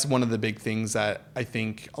 And that's one of the big things that I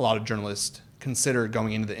think a lot of journalists consider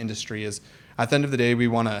going into the industry is, at the end of the day, we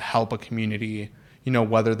want to help a community,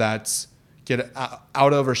 whether that's get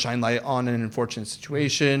out of or shine light on an unfortunate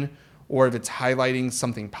situation, or if it's highlighting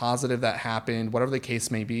something positive that happened, whatever the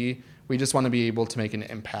case may be. We just want to be able to make an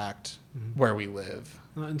impact where we live.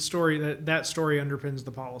 And that story underpins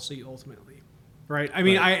the policy ultimately, right? I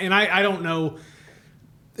mean, I don't know.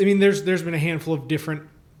 I mean, there's been a handful of different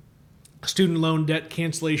student loan debt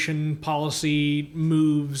cancellation policy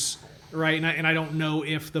moves, right? And I don't know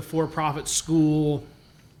if the for-profit school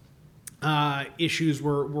issues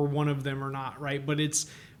were one of them or not, right? But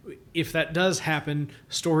if that does happen,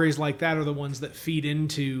 stories like that are the ones that feed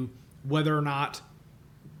into whether or not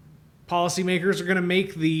policymakers are going to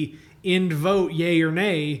make the end vote, yay or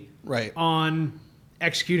nay, right, on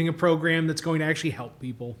executing a program that's going to actually help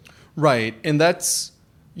people. Right. And that's,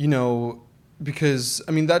 because,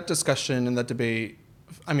 that discussion and that debate,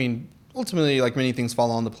 ultimately, many things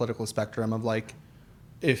fall on the political spectrum of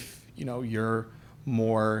if, you're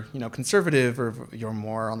more, conservative or you're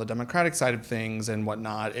more on the Democratic side of things and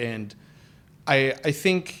whatnot. And I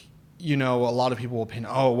think, a lot of people will pin,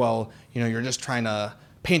 oh, well, you're just trying to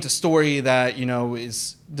paint a story that,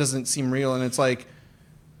 doesn't seem real. And it's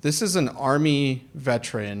this is an Army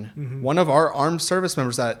veteran, one of our armed service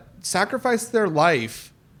members that sacrificed their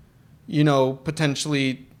life,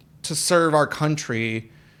 potentially to serve our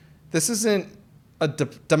country. This isn't a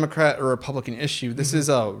Democrat or Republican issue. This is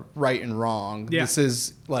a right and wrong. Yeah. This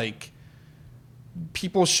is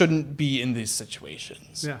people shouldn't be in these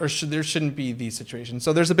situations, or there shouldn't be these situations.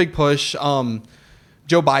 So there's a big push.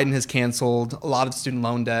 Joe Biden has canceled a lot of student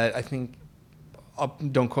loan debt. I think,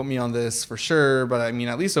 don't quote me on this for sure, but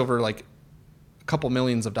at least over a couple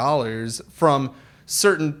millions of dollars from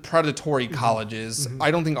certain predatory colleges.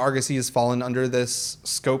 I don't think Argosy has fallen under this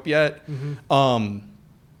scope yet.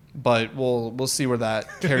 But we'll see where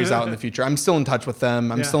that carries out in the future. I'm still in touch with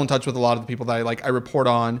them. I'm still in touch with a lot of the people that I report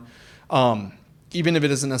on. Even if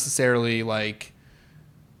it isn't necessarily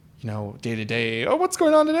day to day, oh, what's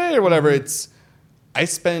going on today or whatever. I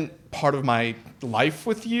spent part of my life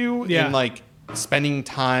with you and like spending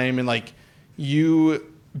time and like you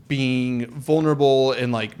being vulnerable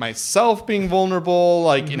and like myself being vulnerable,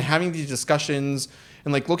 like and having these discussions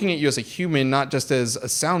and like looking at you as a human, not just as a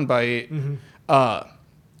soundbite.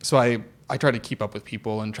 So I try to keep up with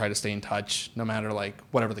people and try to stay in touch no matter like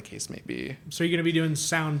whatever the case may be. So you're going to be doing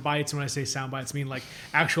sound bites. And when I say sound bites, I mean like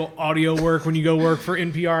actual audio work when you go work for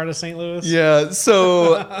NPR out of St. Louis? Yeah.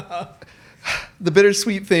 So the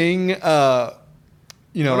bittersweet thing,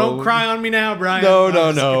 don't cry on me now, Brian.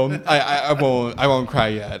 No. I won't cry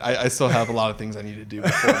yet. I still have a lot of things I need to do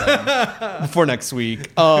before next week.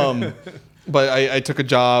 But I took a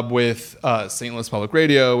job with St. Louis Public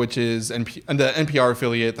Radio, which is the NPR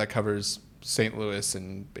affiliate that covers St. Louis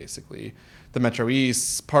and basically the Metro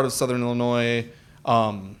East, part of Southern Illinois,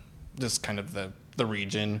 just kind of the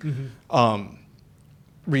region.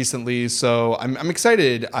 Recently, so I'm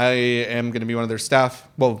excited. I am going to be one of their staff.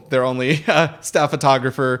 Well, their only staff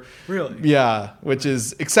photographer. Really? Yeah, which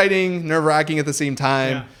is exciting, nerve-wracking at the same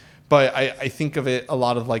time. Yeah. But I think of it a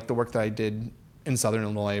lot of like the work that I did in Southern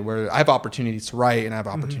Illinois, where I have opportunities to write and I have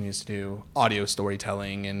opportunities to do audio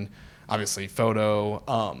storytelling and obviously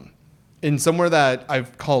photo. In somewhere that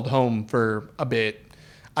I've called home for a bit.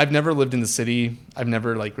 I've never lived in the city. I've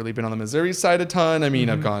never like really been on the Missouri side a ton. I mean,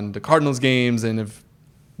 I've gone to Cardinals games and have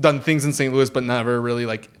done things in St. Louis, but never really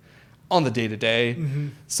like on the day to day.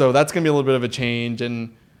 So that's going to be a little bit of a change.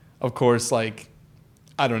 And of course, like,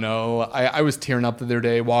 I don't know, I was tearing up the other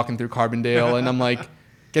day walking through Carbondale and I'm like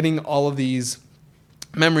getting all of these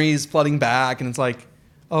memories flooding back. And it's like,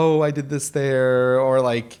 oh, I did this there. Or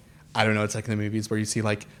like, I don't know. It's like in the movies where you see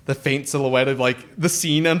like the faint silhouette of like the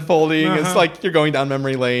scene unfolding. It's like you're going down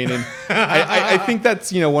memory lane. And I think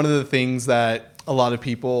that's, one of the things that a lot of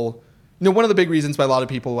people, one of the big reasons why a lot of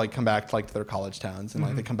people like come back to like their college towns and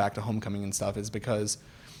like they come back to homecoming and stuff is because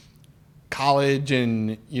college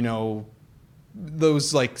and,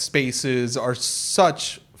 those like spaces are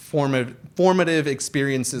such formative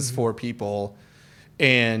experiences for people.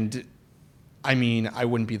 And I mean, I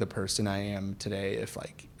wouldn't be the person I am today if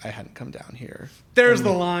like I hadn't come down here. There's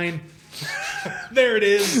the line. There it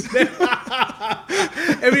is.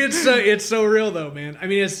 I mean, it's so real though, man. I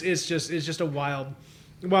mean, it's just a wild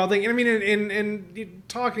thing. And I mean, and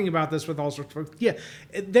talking about this with all sorts of folks,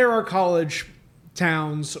 there are college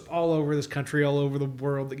towns all over this country, all over the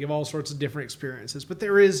world that give all sorts of different experiences. But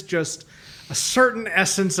there is just a certain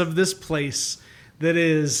essence of this place that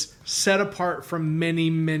is set apart from many,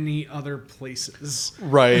 many other places.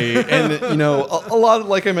 Right. And, a lot of,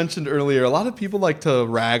 like I mentioned earlier, a lot of people like to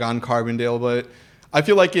rag on Carbondale, but I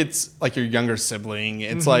feel like it's like your younger sibling.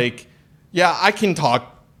 It's like, yeah, I can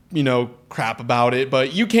talk, crap about it,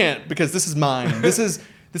 but you can't because this is mine. This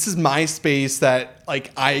is my space that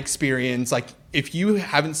like I experience. Like if you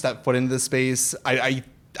haven't stepped foot into this space, I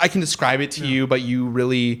can describe it to you, but you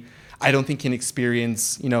really, I don't think can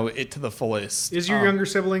experience, it to the fullest. Is your younger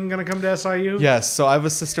sibling going to come to SIU? Yes. So I have a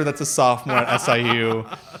sister that's a sophomore at SIU,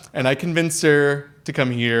 and I convinced her to come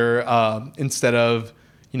here instead of,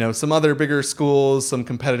 some other bigger schools, some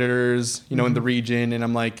competitors, in the region. And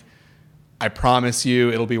I'm like, I promise you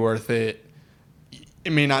it'll be worth it.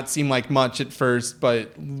 It may not seem like much at first,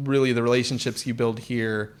 but really the relationships you build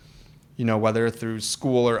here, whether through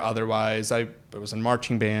school or otherwise. I was in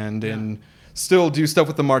marching band and still do stuff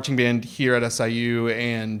with the marching band here at SIU.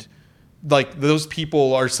 And like those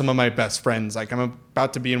people are some of my best friends. Like I'm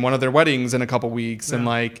about to be in one of their weddings in a couple weeks. And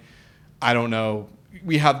like, I don't know,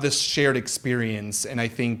 we have this shared experience. And I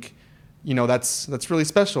think, that's really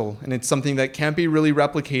special. And it's something that can't be really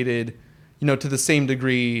replicated, to the same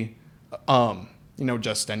degree,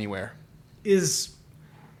 just anywhere. Is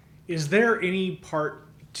there any part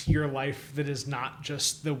to your life that is not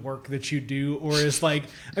just the work that you do, or is like,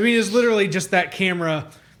 is literally just that camera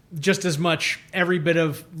just as much every bit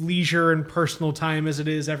of leisure and personal time as it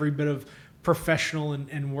is every bit of professional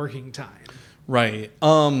and working time? Right.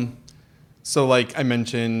 So like I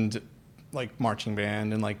mentioned, like marching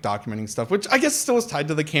band and like documenting stuff, which I guess still is tied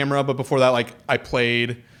to the camera. But before that, like I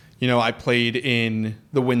played in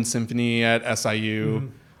the Wind Symphony at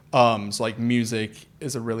SIU. So like music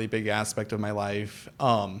is a really big aspect of my life.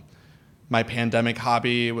 My pandemic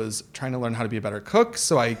hobby was trying to learn how to be a better cook,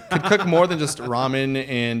 so I could cook more than just ramen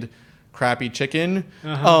and crappy chicken.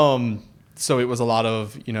 So it was a lot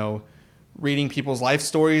of, reading people's life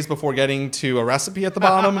stories before getting to a recipe at the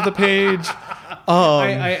bottom of the page.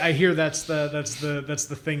 I hear that's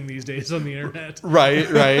the thing these days on the internet. Right.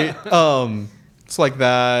 It's like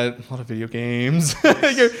that. A lot of video games.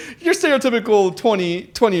 your stereotypical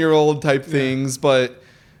 20-year-old type things. But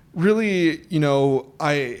really,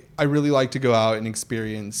 I really like to go out and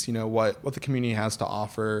experience, what the community has to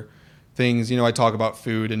offer. Things, I talk about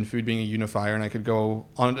food and food being a unifier, and I could go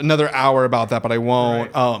on another hour about that, but I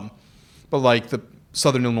won't. Right. But like the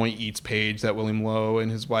Southern Illinois Eats page that William Lowe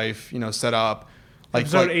and his wife, set up.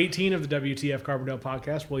 Episode 18 of the WTF Carbondale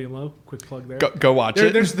podcast. William Lowe, quick plug there. Go watch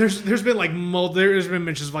it. There's been there's been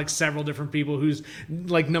mentions of like several different people whose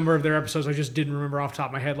like number of their episodes I just didn't remember off the top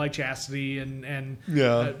of my head, like Chastity and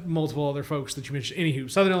multiple other folks that you mentioned. Anywho,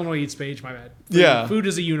 Southern Illinois Eats page. My bad. Food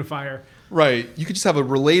is a unifier. Right. You could just have a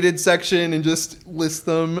related section and just list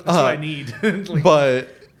them. That's what I need. But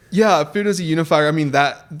yeah, food is a unifier. I mean,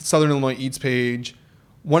 that Southern Illinois Eats page,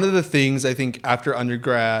 one of the things I think after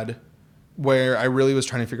undergrad where I really was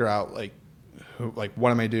trying to figure out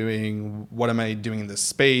what am I doing? What am I doing in this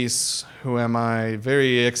space? Who am I?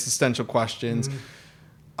 Very existential questions.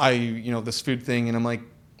 Mm-hmm. This food thing, and I'm like,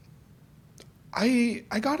 I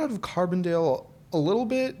got out of Carbondale a little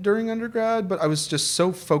bit during undergrad, but I was just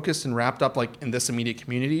so focused and wrapped up like in this immediate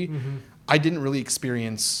community. Mm-hmm. I didn't really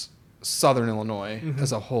experience Southern Illinois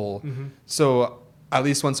as a whole. Mm-hmm. So at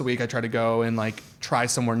least once a week I try to go and like try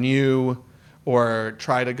somewhere new or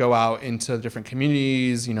try to go out into different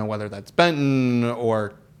communities, whether that's Benton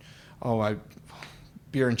or,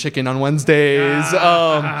 beer and chicken on Wednesdays,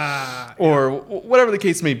 or whatever the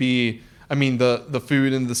case may be. I mean, the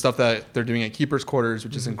food and the stuff that they're doing at Keeper's Quarters,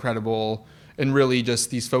 which is incredible. And really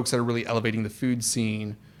just these folks that are really elevating the food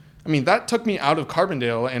scene. I mean, that took me out of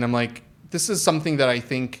Carbondale, and I'm like, this is something that I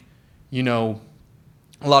think, a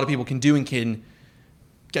lot of people can do and can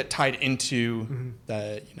get tied into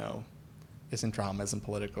that, isn't drama, isn't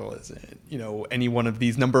political, isn't, any one of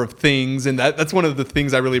these number of things. And that's one of the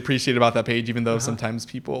things I really appreciate about that page, even though sometimes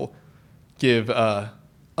people give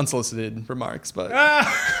unsolicited remarks, but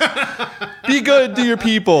be good to your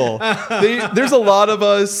people. There's a lot of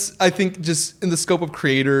us, I think, just in the scope of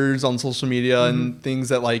creators on social media and things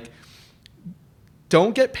that like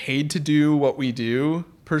don't get paid to do what we do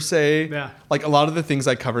per se. Yeah. Like a lot of the things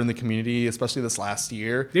I cover in the community, especially this last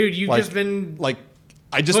year. Dude, you've just been like,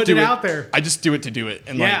 I just do it out there. I just do it to do it.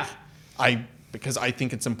 And because I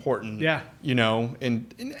think it's important. Yeah.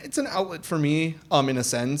 And it's an outlet for me, in a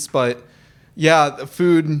sense, but yeah, the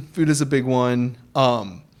food is a big one.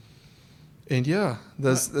 And yeah,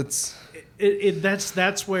 that's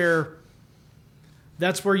where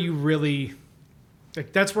you really,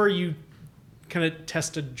 like, that's where you kind of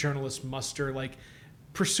test a journalist muster, like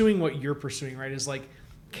pursuing what you're pursuing, right? Is like,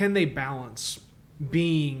 can they balance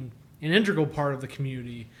being an integral part of the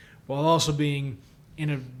community while also being an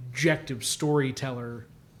objective storyteller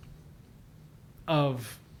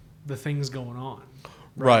of the things going on?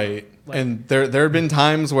 Right. Like, and there have been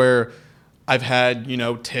times where I've had,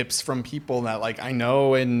 tips from people that like I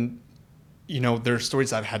know, and there are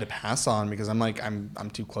stories I've had to pass on because I'm like, I'm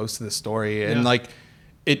too close to this story. And like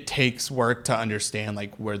it takes work to understand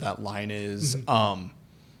like where that line is. Mm-hmm.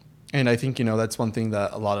 And I think, that's one thing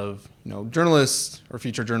that a lot of, journalists or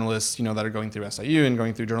feature journalists, that are going through SIU and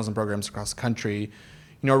going through journalism programs across the country,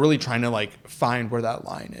 are really trying to like find where that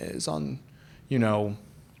line is on,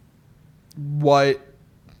 what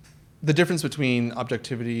the difference between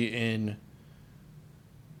objectivity in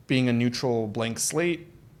being a neutral blank slate,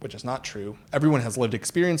 which is not true. Everyone has lived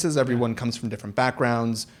experiences. Everyone comes from different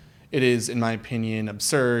backgrounds. It is, in my opinion,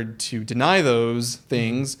 absurd to deny those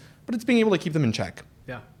things, but it's being able to keep them in check.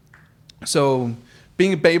 Yeah. So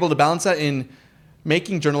being able to balance that in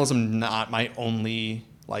making journalism not my only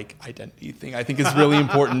like identity thing, I think is really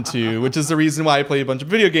important too, which is the reason why I play a bunch of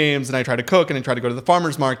video games and I try to cook and I try to go to the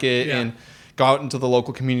farmer's market and go out into the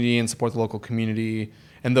local community and support the local community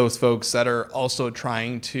and those folks that are also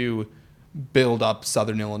trying to build up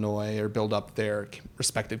Southern Illinois or build up their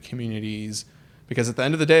respective communities. Because at the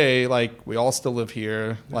end of the day, like, we all still live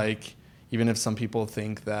here. Yeah. Like, even if some people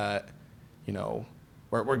think that,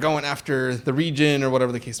 we're going after the region or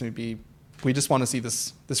whatever the case may be, we just want to see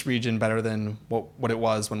this region better than what it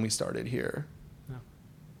was when we started here.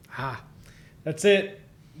 Yeah. That's it.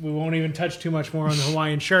 We won't even touch too much more on the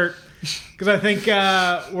Hawaiian shirt because I think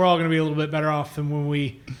we're all going to be a little bit better off than when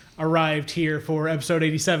we arrived here for episode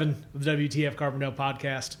 87 of the WTF Carbondale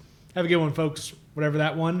podcast. Have a good one, folks. Whatever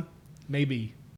that one may be.